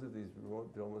able to visit these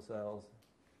remote domiciles,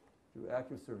 do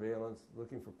active surveillance,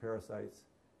 looking for parasites.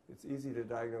 It's easy to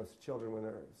diagnose children when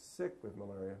they're sick with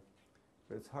malaria,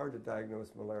 but it's hard to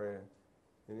diagnose malaria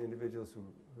in individuals who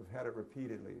have had it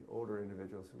repeatedly, older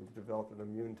individuals who have developed an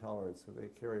immune tolerance, so they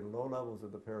carry low levels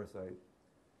of the parasite.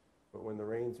 But when the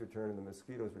rains return and the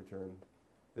mosquitoes return,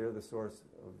 they're the source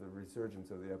of the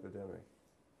resurgence of the epidemic.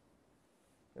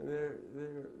 And they're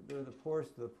the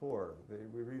poorest of the poor.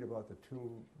 We read about the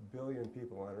 2 billion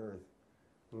people on Earth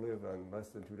who live on less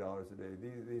than $2 a day.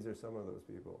 These are some of those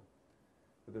people.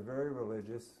 But they're very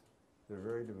religious, they're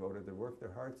very devoted, they work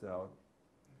their hearts out.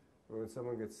 But when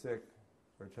someone gets sick,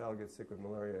 or a child gets sick with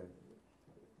malaria,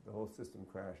 the whole system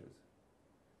crashes.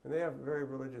 And they have very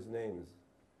religious names.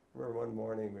 I remember one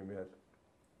morning we met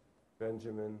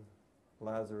Benjamin,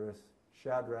 Lazarus,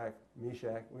 Shadrach,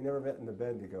 Meshach. We never met in the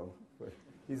Bendigo, but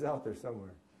he's out there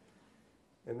somewhere.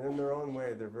 And in their own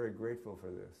way, they're very grateful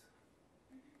for this.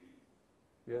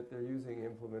 Yet they're using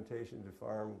implementation to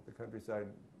farm the countryside,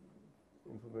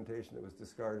 implementation that was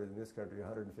discarded in this country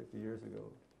 150 years ago,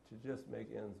 to just make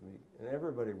ends meet. And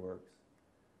everybody works.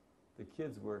 The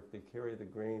kids work. They carry the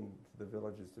grain to the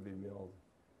villages to be milled.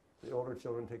 The older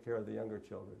children take care of the younger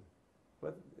children.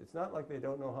 But it's not like they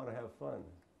don't know how to have fun.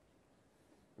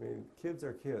 I mean, kids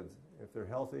are kids. If they're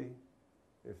healthy,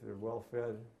 if they're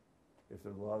well-fed, if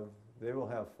they're loved, they will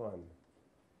have fun.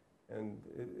 And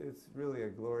it's really a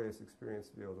glorious experience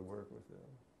to be able to work with them.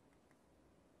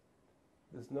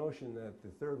 This notion that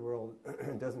the third world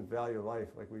doesn't value life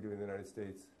like we do in the United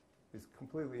States is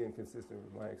completely inconsistent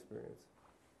with my experience.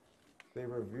 They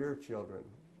revere children.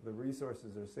 The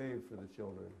resources are saved for the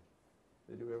children.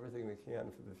 They do everything they can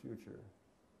for the future.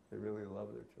 They really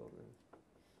love their children.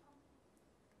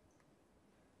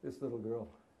 This little girl,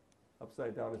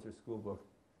 upside down is her school book.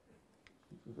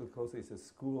 If you look closely, it says,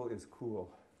 "School is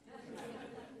cool."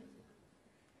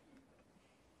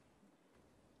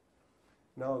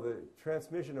 Now, the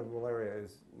transmission of malaria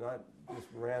is not just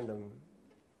random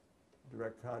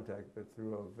direct contact, but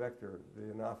through a vector, the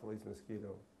Anopheles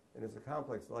mosquito. And it's a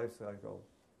complex life cycle.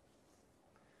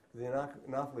 The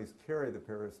Anopheles carry the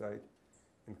parasite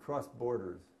and cross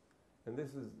borders. And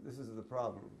this is the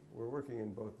problem. We're working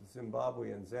in both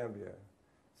Zimbabwe and Zambia.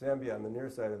 Zambia, on the near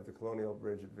side of the Colonial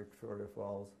Bridge at Victoria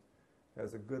Falls,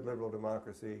 has a good liberal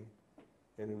democracy.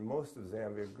 And in most of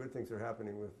Zambia, good things are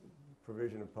happening with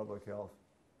provision of public health.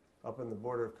 Up on the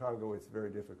border of Congo, it's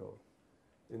very difficult.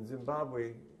 In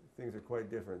Zimbabwe, things are quite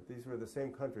different. These were the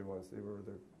same country once. They were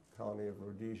the colony of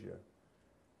Rhodesia.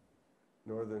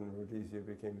 Northern Rhodesia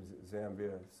became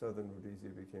Zambia. Southern Rhodesia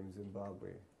became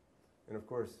Zimbabwe. And of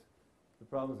course, the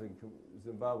problems in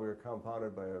Zimbabwe are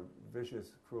compounded by a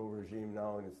vicious, cruel regime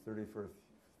now in its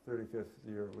 35th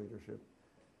year of leadership,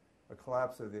 a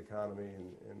collapse of the economy,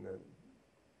 and the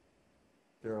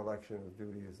dereliction of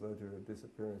duty has led to a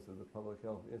disappearance of the public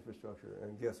health infrastructure.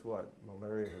 And guess what?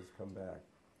 Malaria has come back.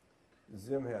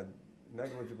 Zim had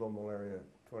negligible malaria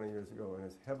 20 years ago and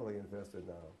is heavily infested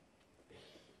now.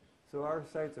 So our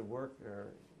sites of work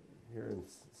are here in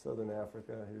southern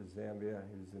Africa, here's Zambia,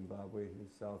 here's Zimbabwe,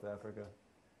 here's South Africa.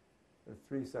 There are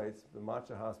 3 sites, the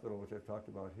Macha Hospital, which I've talked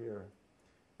about here.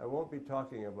 I won't be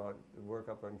talking about the work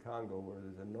up in Congo where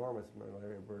there's enormous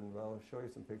malaria burden, but I'll show you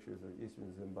some pictures of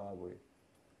eastern Zimbabwe,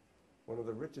 one of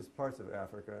the richest parts of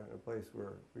Africa, a place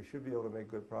where we should be able to make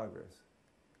good progress.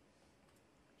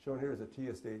 Shown here is a tea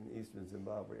estate in eastern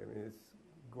Zimbabwe. I mean, it's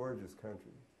a gorgeous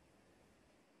country.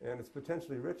 And it's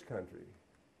potentially rich country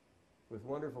with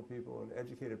wonderful people and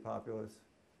educated populace.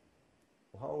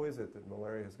 Well, how is it that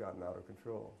malaria has gotten out of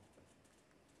control?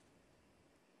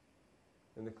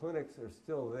 And the clinics are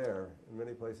still there, in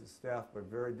many places staffed by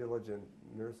very diligent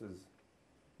nurses,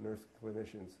 nurse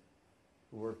clinicians,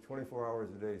 who work 24 hours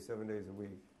a day, 7 days a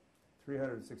week,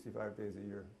 365 days a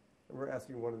year. And we're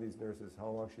asking one of these nurses how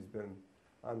long she's been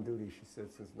on duty. She said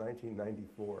since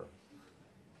 1994.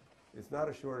 It's not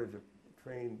a shortage of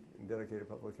trained and dedicated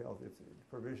public health. It's a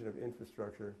provision of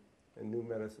infrastructure and new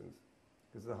medicines.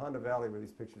 Because the Honda Valley, where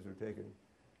these pictures were taken,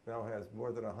 now has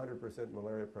more than 100%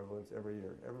 malaria prevalence every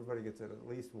year. Everybody gets it at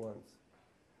least once.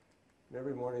 And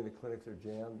every morning the clinics are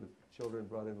jammed with children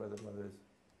brought in by their mothers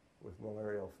with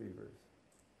malarial fevers.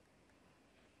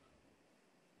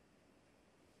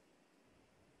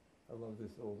 I love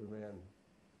this older man.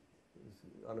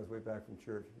 He's on his way back from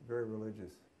church, very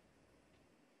religious,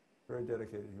 very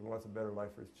dedicated. He wants a better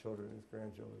life for his children and his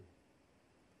grandchildren.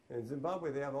 And in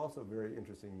Zimbabwe, they have also very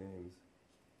interesting names.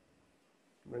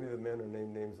 Many of the men are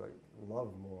named names like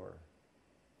love more,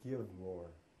 give more,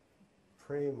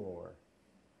 pray more.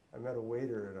 I met a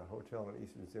waiter at a hotel in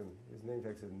Eastern Zim. His name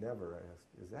tag said Never. I asked,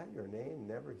 is that your name,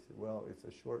 Never? He said, well, it's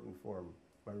a shortened form.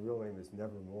 My real name is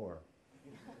Nevermore.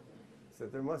 He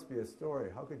said, there must be a story.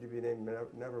 How could you be named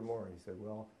Nevermore? He said,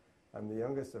 well, I'm the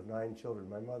youngest of 9 children.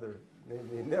 My mother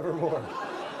named me Nevermore.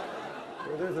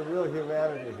 Well, there's a real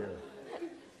humanity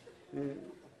here.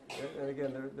 And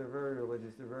again, they're very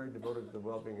religious. They're very devoted to the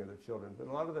well-being of their children. But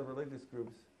a lot of the religious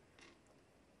groups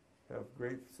have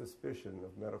great suspicion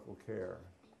of medical care.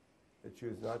 They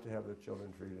choose not to have their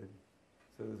children treated.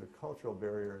 So there's a cultural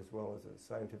barrier as well as a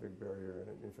scientific barrier and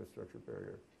an infrastructure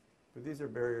barrier. But these are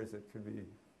barriers that could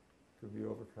be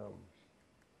overcome.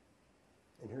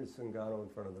 And here's Sangano in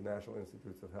front of the National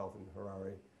Institutes of Health in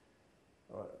Harare.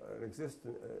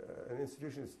 An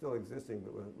institution is still existing,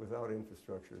 but without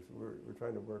infrastructure. So we're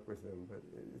trying to work with them, but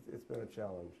it's been a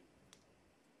challenge.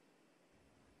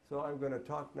 So I'm going to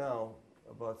talk now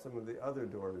about some of the other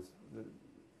doors that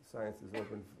science has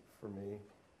opened for me,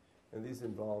 and these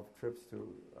involve trips to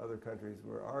other countries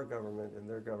where our government and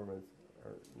their governments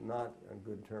are not on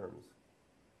good terms.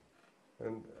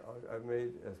 And I've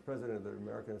made, as president of the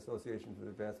American Association for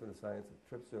the Advancement of Science,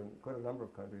 trips to quite a number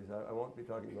of countries. I won't be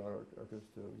talking about our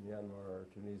trips to Myanmar or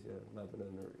Tunisia,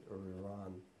 Lebanon, or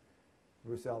Iran.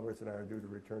 Bruce Alberts and I are due to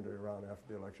return to Iran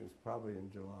after the elections, probably in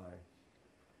July.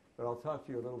 But I'll talk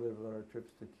to you a little bit about our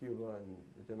trips to Cuba and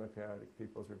the Democratic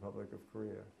People's Republic of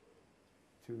Korea,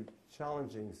 to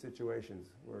challenging situations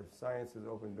where science has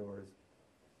opened doors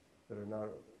that are not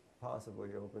possibly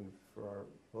opened for our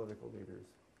political leaders.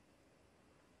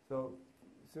 So,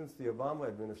 since the Obama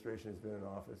administration has been in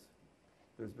office,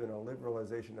 there's been a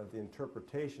liberalization of the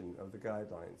interpretation of the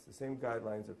guidelines. The same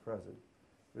guidelines at present,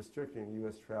 restricting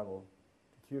U.S. travel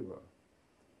to Cuba.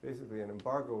 Basically, an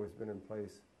embargo has been in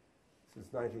place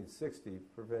since 1960,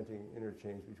 preventing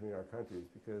interchange between our countries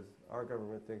because our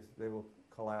government thinks they will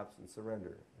collapse and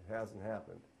surrender. It hasn't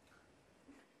happened.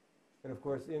 And of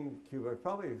course, in Cuba,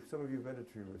 probably some of you have been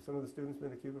to Cuba. Some of the students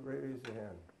been to Cuba? Raise your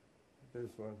hand.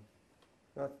 There's one.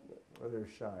 Not, well, they're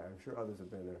shy. I'm sure others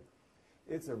have been there.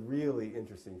 It's a really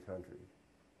interesting country.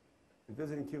 And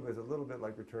visiting Cuba is a little bit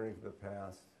like returning to the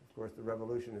past. Of course, the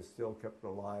revolution is still kept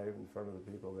alive in front of the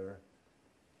people there.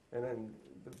 And then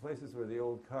the places where the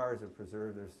old cars are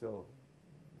preserved, they're still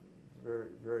very,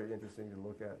 very interesting to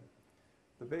look at.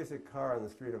 The basic car on the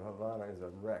street of Havana is a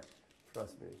wreck,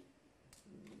 trust me.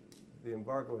 The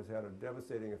embargo has had a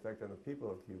devastating effect on the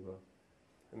people of Cuba.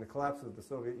 And the collapse of the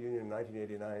Soviet Union in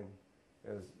 1989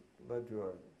 has led to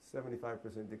a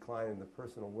 75% decline in the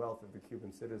personal wealth of the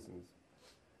Cuban citizens.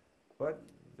 But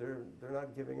they're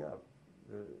not giving up.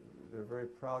 They're very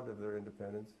proud of their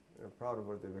independence. They're proud of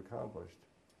what they've accomplished.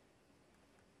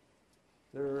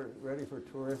 They're ready for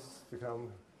tourists to come.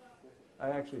 I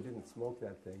actually didn't smoke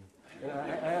that thing. And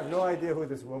I have no idea who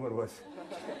this woman was.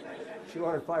 She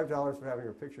wanted $5 for having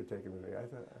her picture taken with me. I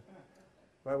thought,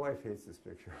 my wife hates this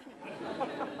picture.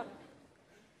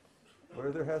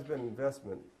 Where there has been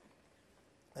investment,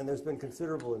 and there's been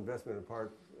considerable investment in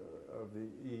part of the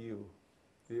EU.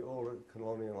 The old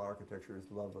colonial architecture is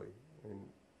lovely. I mean,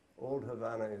 Old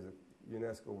Havana is a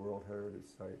UNESCO World Heritage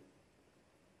Site.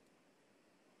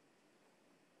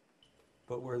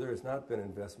 But where there has not been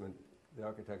investment, the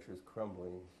architecture is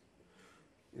crumbling.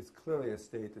 it's clearly a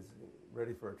state that's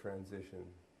ready for a transition.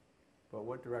 But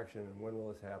what direction and when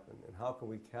will this happen? And how can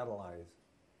we catalyze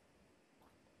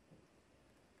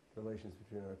relations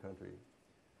between our country?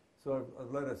 So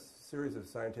I've led a series of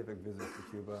scientific visits to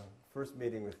Cuba. First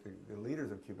meeting with the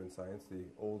leaders of Cuban science, the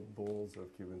old bulls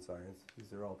of Cuban science.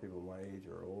 These are all people my age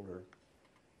or older.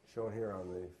 Shown here on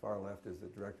the far left is the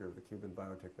director of the Cuban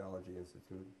Biotechnology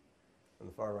Institute. On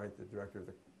the far right, the director of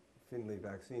the Finley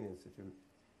Vaccine Institute.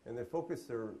 And they focus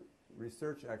their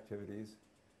research activities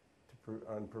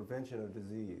on prevention of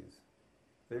disease.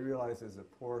 They realize as a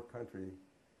poor country,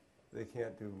 they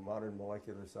can't do modern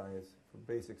molecular science for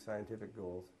basic scientific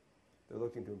goals. They're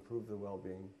looking to improve the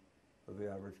well-being of the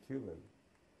average Cuban.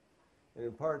 And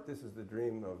in part, this is the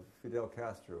dream of Fidel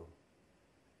Castro.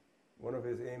 One of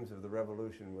his aims of the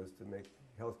revolution was to make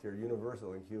healthcare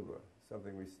universal in Cuba,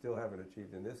 something we still haven't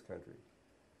achieved in this country.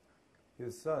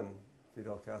 His son,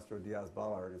 Fidel Castro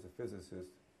Diaz-Balart, is a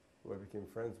physicist who I became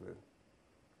friends with.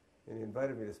 And he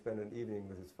invited me to spend an evening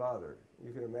with his father.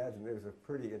 You can imagine it was a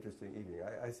pretty interesting evening.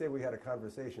 I say we had a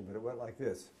conversation, but it went like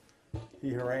this.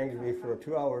 He harangued me for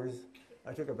 2 hours.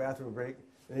 I took a bathroom break,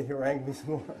 and he harangued me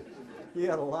some more. He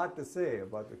had a lot to say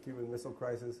about the Cuban Missile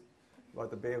Crisis,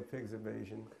 about the Bay of Pigs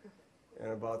invasion,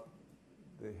 and about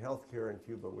the health care in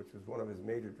Cuba, which was one of his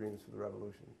major dreams for the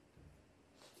revolution.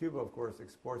 Cuba, of course,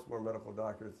 exports more medical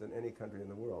doctors than any country in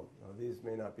the world. Now, these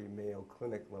may not be Mayo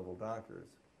Clinic level doctors,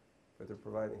 but they're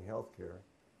providing health care,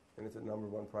 and it's a number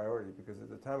one priority because at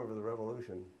the time of the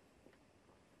revolution,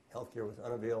 health care was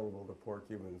unavailable to poor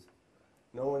Cubans.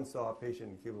 No one saw a patient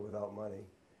in Cuba without money.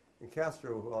 And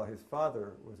Castro, while his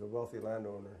father was a wealthy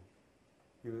landowner,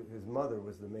 his mother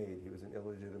was the maid. He was an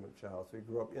illegitimate child. So he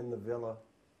grew up in the villa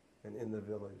and in the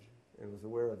village and was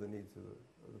aware of the needs of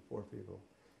the poor people.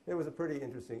 It was a pretty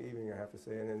interesting evening, I have to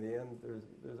say, and in the end,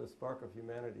 there's a spark of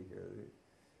humanity here.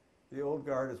 The old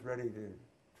guard is ready to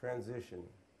transition.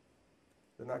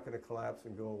 They're not going to collapse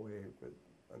and go away, but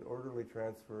an orderly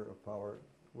transfer of power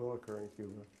will occur in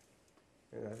Cuba.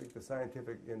 And I think the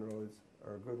scientific inroads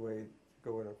are a good way to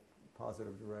go in a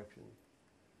positive direction.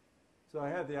 So I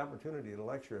had the opportunity to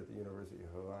lecture at the University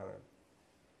of Havana.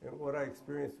 And what I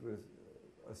experienced was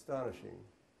astonishing.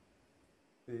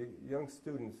 The young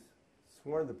students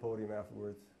swarmed the podium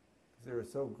afterwards because they were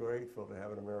so grateful to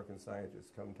have an American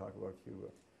scientist come talk about Cuba.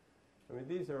 I mean,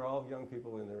 these are all young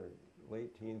people in their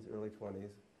late teens, early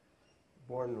 20s,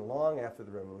 born long after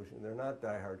the revolution. They're not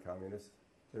diehard communists.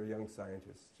 They're young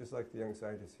scientists, just like the young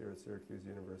scientists here at Syracuse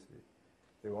University.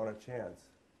 They want a chance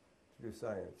to do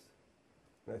science.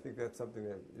 And I think that's something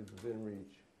that is within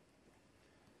reach.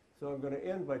 So I'm going to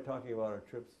end by talking about our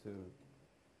trips to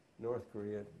North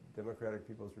Korea, Democratic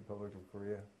People's Republic of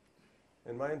Korea.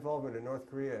 And my involvement in North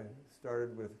Korea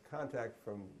started with contact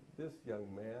from this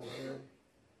young man here,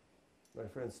 my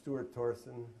friend Stuart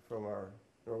Thorson from our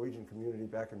Norwegian community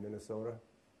back in Minnesota.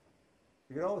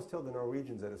 You can always tell the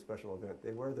Norwegians at a special event.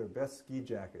 They wear their best ski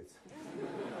jackets.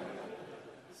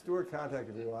 Stuart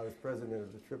contacted me while I was president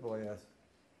of the AAAS,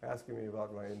 asking me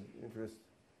about my interest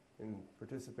in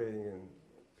participating in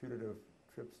putative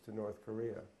trips to North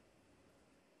Korea.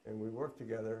 And we worked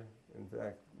together, in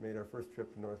fact, made our first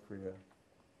trip to North Korea.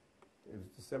 It was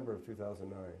December of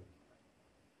 2009.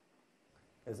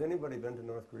 Has anybody been to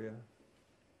North Korea?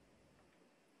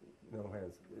 No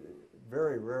hands.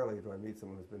 Very rarely do I meet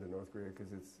someone who's been to North Korea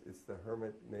because it's the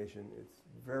hermit nation. It's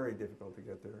very difficult to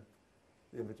get there.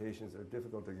 The invitations are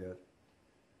difficult to get.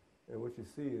 And what you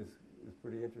see is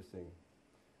pretty interesting.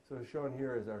 So shown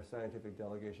here is our scientific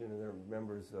delegation, and they're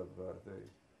members of the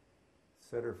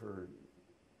Center for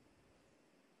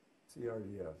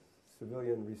CRDF,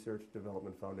 Civilian Research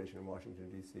Development Foundation in Washington,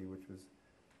 D.C., which was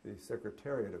the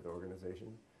secretariat of the organization.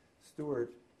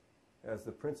 Stuart, as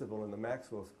the principal in the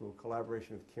Maxwell School,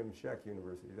 collaboration with Kim Shek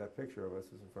University. That picture of us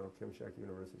is in front of Kim Shek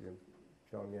University in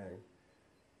Pyongyang.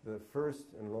 The first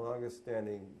and longest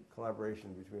standing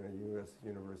collaboration between a U.S.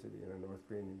 university and a North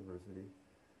Korean university,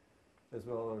 as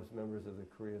well as members of the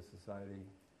Korea Society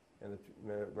and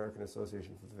the American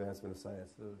Association for the Advancement of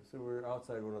Science. So we're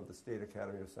outside one of the State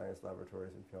Academy of Science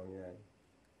laboratories in Pyongyang.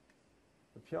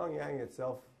 The Pyongyang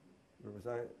itself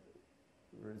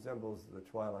resembles the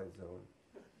Twilight Zone.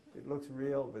 It looks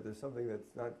real, but there's something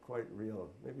that's not quite real.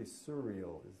 Maybe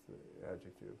surreal is the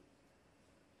adjective.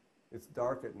 It's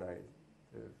dark at night.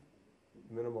 There's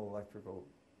minimal electrical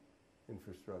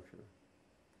infrastructure.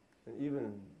 And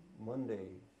even Monday,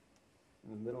 in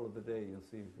the middle of the day, you'll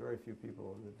see very few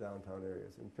people in the downtown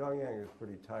areas. And Pyongyang is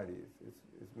pretty tidy.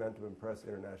 It's meant to impress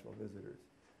international visitors.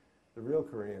 The real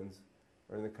Koreans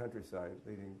are in the countryside,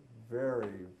 leading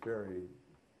very, very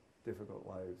difficult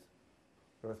lives.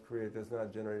 North Korea does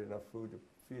not generate enough food to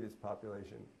feed its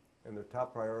population, and their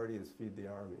top priority is feed the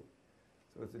army.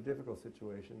 So it's a difficult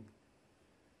situation.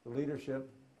 The leadership,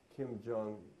 Kim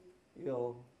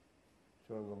Jong-il,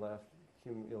 shown on the left,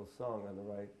 Kim Il-sung on the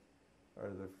right, are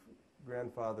the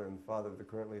grandfather and father of the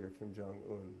current leader, Kim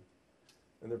Jong-un.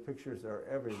 And their pictures are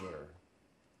everywhere.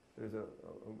 There's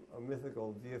a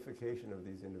mythical deification of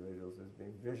these individuals as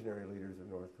being visionary leaders of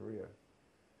North Korea.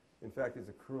 In fact, it's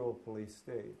a cruel police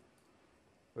state.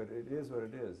 But it is what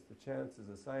it is. The chance as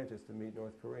a scientist to meet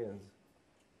North Koreans,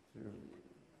 to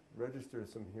register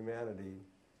some humanity,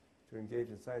 to engage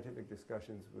in scientific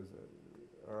discussions was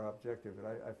our objective, and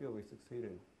I feel we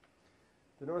succeeded.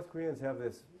 The North Koreans have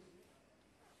this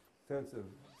sense of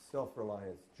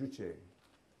self-reliance, juche,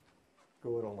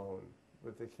 go it alone,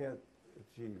 but they can't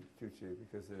achieve juche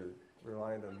because they're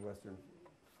reliant on Western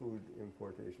food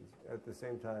importations. At the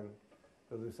same time,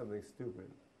 they'll do something stupid.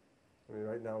 I mean,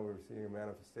 right now we're seeing a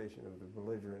manifestation of the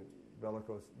belligerent,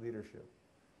 bellicose leadership.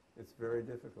 It's very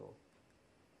difficult.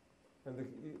 And the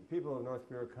people of North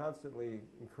Korea are constantly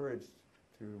encouraged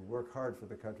to work hard for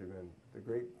the countrymen, the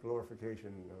great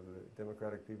glorification of the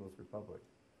Democratic People's Republic.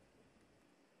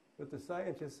 But the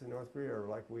scientists in North Korea are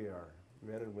like we are,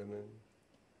 men and women,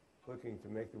 looking to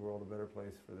make the world a better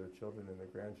place for their children and their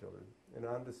grandchildren. And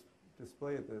on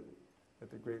display at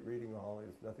the Great Reading Hall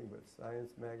is nothing but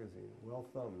Science magazine, well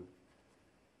thumbed.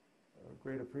 A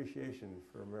great appreciation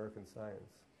for American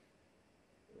science.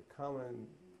 A common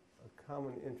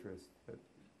interest that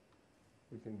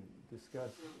we can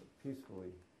discuss peacefully.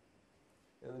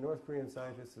 And the North Korean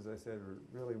scientists, as I said, are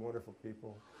really wonderful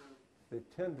people. They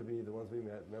tend to be the ones we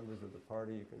met, members of the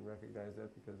party. You can recognize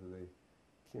that because of the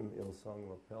Kim Il-sung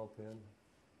lapel pin.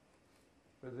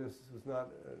 But this was not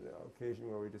an occasion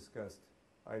where we discussed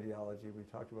ideology. We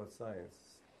talked about science,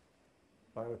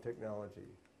 biotechnology,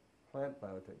 plant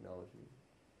biotechnology.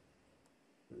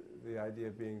 The idea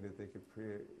being that they could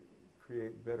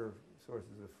create better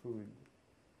sources of food,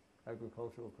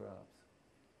 agricultural crops.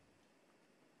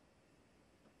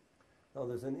 Now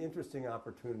there's an interesting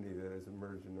opportunity that has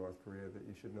emerged in North Korea that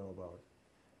you should know about,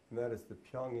 and that is the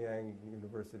Pyongyang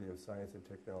University of Science and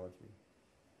Technology.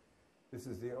 This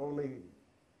is the only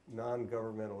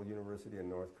non-governmental university in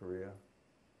North Korea.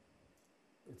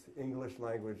 It's English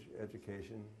language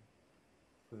education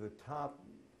for the top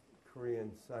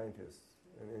Korean scientists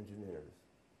and engineers.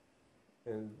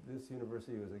 And this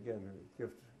university was, again, a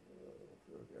gift,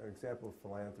 an example of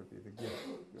philanthropy, the gift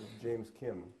of James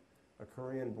Kim, a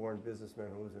Korean-born businessman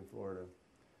who lives in Florida,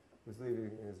 was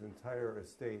leaving his entire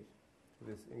estate to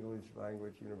this English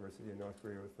language university in North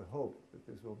Korea with the hope that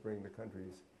this will bring the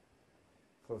countries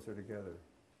closer together.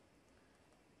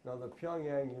 Now, the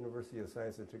Pyongyang University of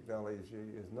Science and Technology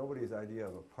is nobody's idea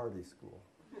of a party school.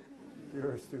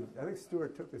 You're a student. I think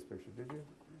Stuart took this picture, did you?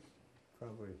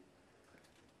 Probably.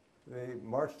 They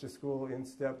marched to school in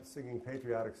step, singing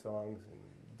patriotic songs and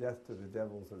death to the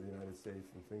devils of the United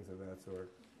States and things of that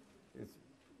sort. It's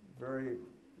very,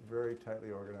 very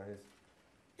tightly organized.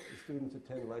 The students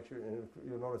attend lecture, and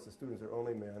you'll notice the students are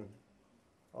only men,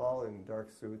 all in dark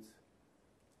suits.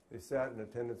 They sat in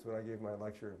attendance when I gave my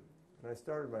lecture. When I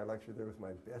started my lecture, there was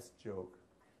my best joke.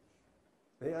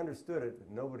 They understood it,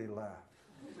 but nobody laughed.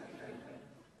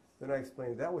 Then I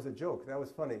explained, that was a joke, that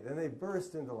was funny. Then they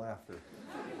burst into laughter.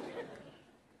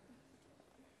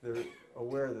 They're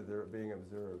aware that they're being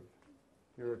observed.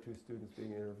 Here are two students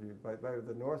being interviewed by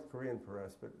the North Korean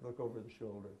press, but look over the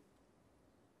shoulder.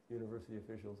 University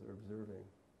officials are observing,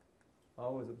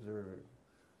 always observing.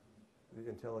 The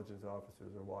intelligence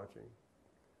officers are watching.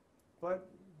 But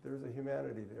there's a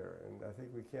humanity there, and I think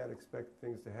we can't expect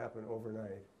things to happen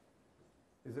overnight.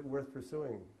 Is it worth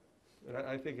pursuing? And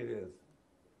I think it is.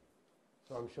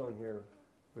 So I'm shown here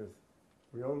with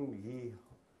Ryung Yi,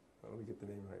 let me get the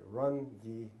name right, Run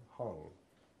Yi Hong.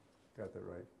 Got that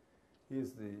right. He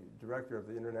is the director of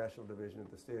the International Division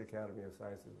at the State Academy of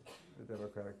Sciences, the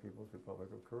Democratic People's Republic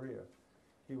of Korea.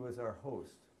 He was our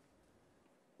host.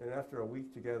 And after a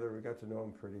week together, we got to know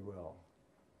him pretty well.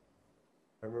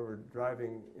 I remember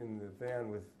driving in the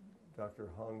van with Dr.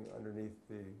 Hung underneath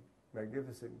the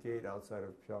magnificent gate outside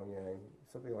of Pyongyang,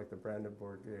 something like the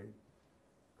Brandenburg Gate,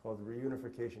 called the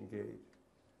Reunification Gate.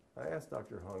 I asked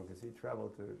Dr. Hung, because he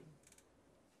traveled to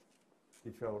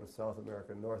South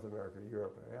America, North America,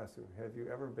 Europe. I asked him, have you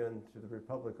ever been to the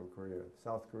Republic of Korea,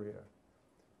 South Korea?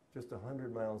 Just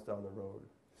 100 miles down the road,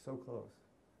 so close.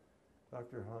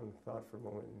 Dr. Hung thought for a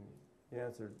moment, and he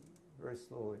answered very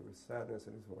slowly with sadness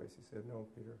in his voice. He said, no,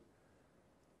 Peter,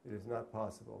 it is not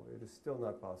possible. It is still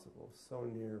not possible. So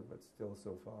near, but still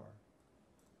so far.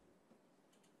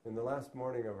 In the last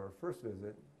morning of our first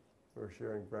visit, we were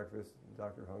sharing breakfast, and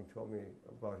Dr. Hung told me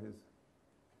about his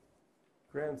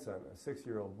grandson, a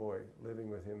 6-year-old boy, living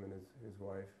with him and his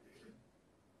wife.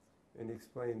 And he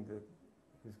explained that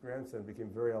his grandson became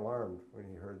very alarmed when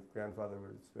he heard grandfather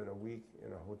would spend a week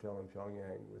in a hotel in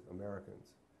Pyongyang with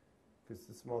Americans. Because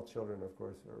the small children, of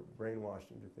course, are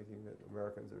brainwashed into thinking that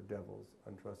Americans are devils,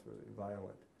 untrustworthy,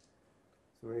 violent.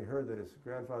 So when he heard that his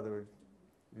grandfather would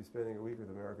be spending a week with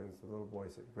Americans, the little boy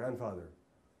said, "Grandfather,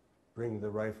 bring the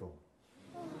rifle."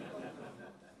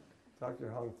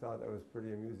 Dr. Hung thought that was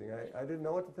pretty amusing. I didn't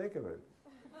know what to think of it.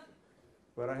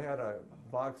 But I had a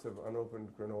box of unopened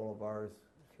granola bars,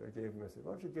 which I gave him. I said,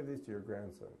 "Why don't you give these to your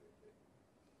grandson?"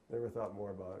 Never thought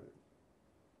more about it.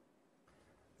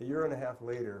 A year and a half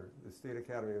later, the State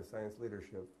Academy of Science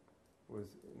Leadership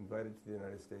was invited to the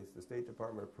United States. The State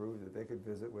Department approved that they could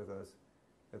visit with us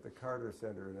at the Carter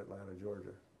Center in Atlanta,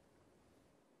 Georgia.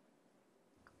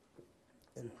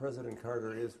 And President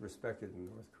Carter is respected in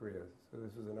North Korea, so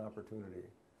this was an opportunity.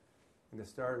 And it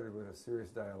started with a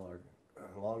serious dialogue.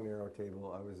 A long, narrow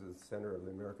table. I was at the center of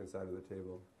the American side of the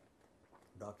table.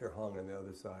 Dr. Hung on the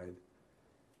other side.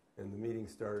 And the meeting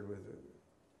started with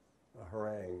a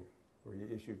harangue where he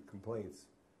issued complaints.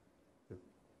 The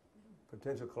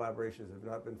potential collaborations have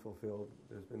not been fulfilled.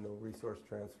 There's been no resource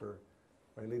transfer.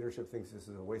 My leadership thinks this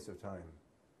is a waste of time.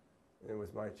 And it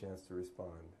was my chance to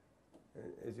respond.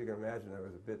 And as you can imagine, I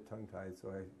was a bit tongue-tied,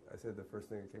 so I said the first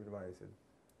thing that came to mind. I said,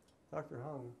 "Dr.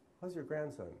 Hung, how's your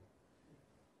grandson?"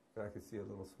 And I could see a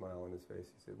little smile on his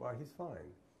face. He said, "Why, he's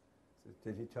fine." I said,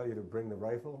 "Did he tell you to bring the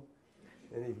rifle?"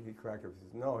 And he cracked up. He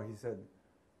says, "No," he said,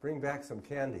 "bring back some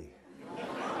candy."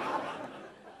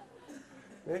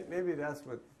 Maybe that's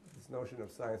what this notion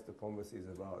of science diplomacy is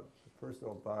about, the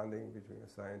personal bonding between a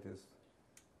scientist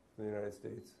from the United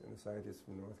States and a scientist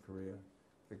from North Korea,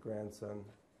 the grandson.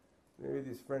 Maybe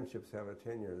these friendships have a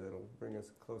tenure that'll bring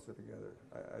us closer together.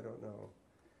 I don't know.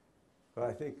 But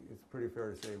I think it's pretty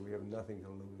fair to say we have nothing to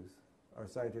lose. Our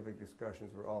scientific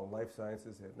discussions were all life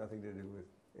sciences. They had nothing to do with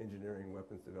engineering,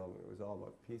 weapons development. It was all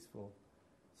about peaceful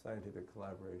scientific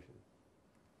collaboration.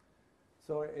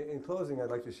 So in closing, I'd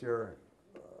like to share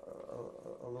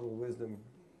a little wisdom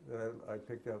that I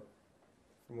picked up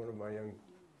from one of my young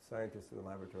scientists in the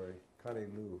laboratory, Connie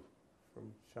Liu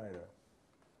from China.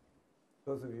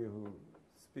 Those of you who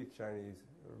speak Chinese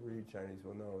or read Chinese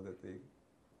will know that the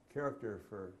character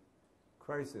for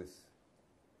crisis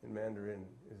in Mandarin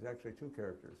is actually two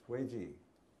characters, Wei Ji.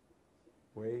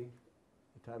 Wei,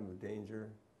 the time of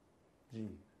danger, Ji,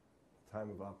 the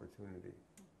time of opportunity.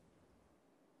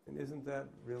 And isn't that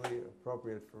really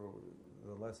appropriate for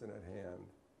the lesson at hand?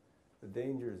 The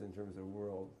dangers in terms of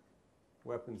world,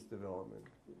 weapons development,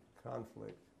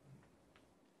 conflict,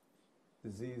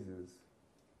 diseases,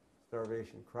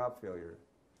 starvation, crop failure,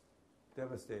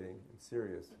 devastating and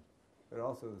serious. But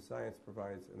also the science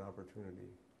provides an opportunity,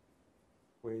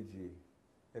 Wei Ji.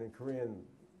 And in Korean,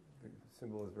 the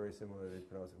symbol is very similar. They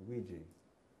pronounce it Wei Ji.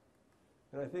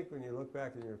 And I think when you look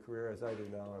back in your career, as I do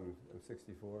now, I'm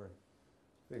 64,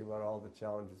 think about all the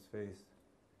challenges faced.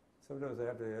 Sometimes I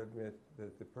have to admit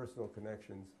that the personal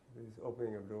connections, these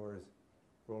opening of doors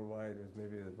worldwide, is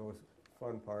maybe the most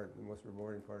fun part, the most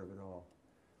rewarding part of it all.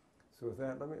 So with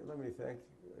that, let me thank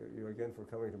you again for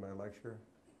coming to my lecture.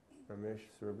 Ramesh,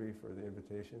 Surbi for the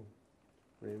invitation,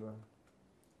 Rima,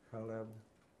 Caleb.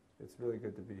 It's really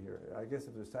good to be here. I guess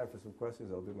if there's time for some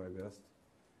questions, I'll do my best.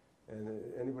 And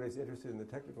anybody's interested in the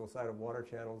technical side of water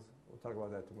channels, we'll talk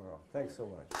about that tomorrow. Thanks so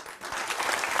much.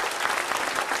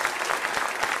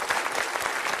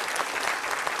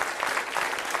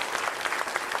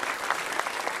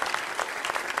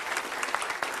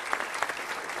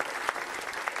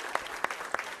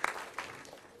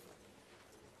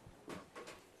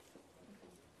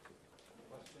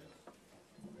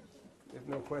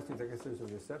 No questions, I guess there's a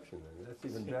reception then. That's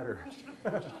even better.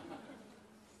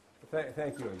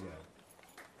 Thank you again.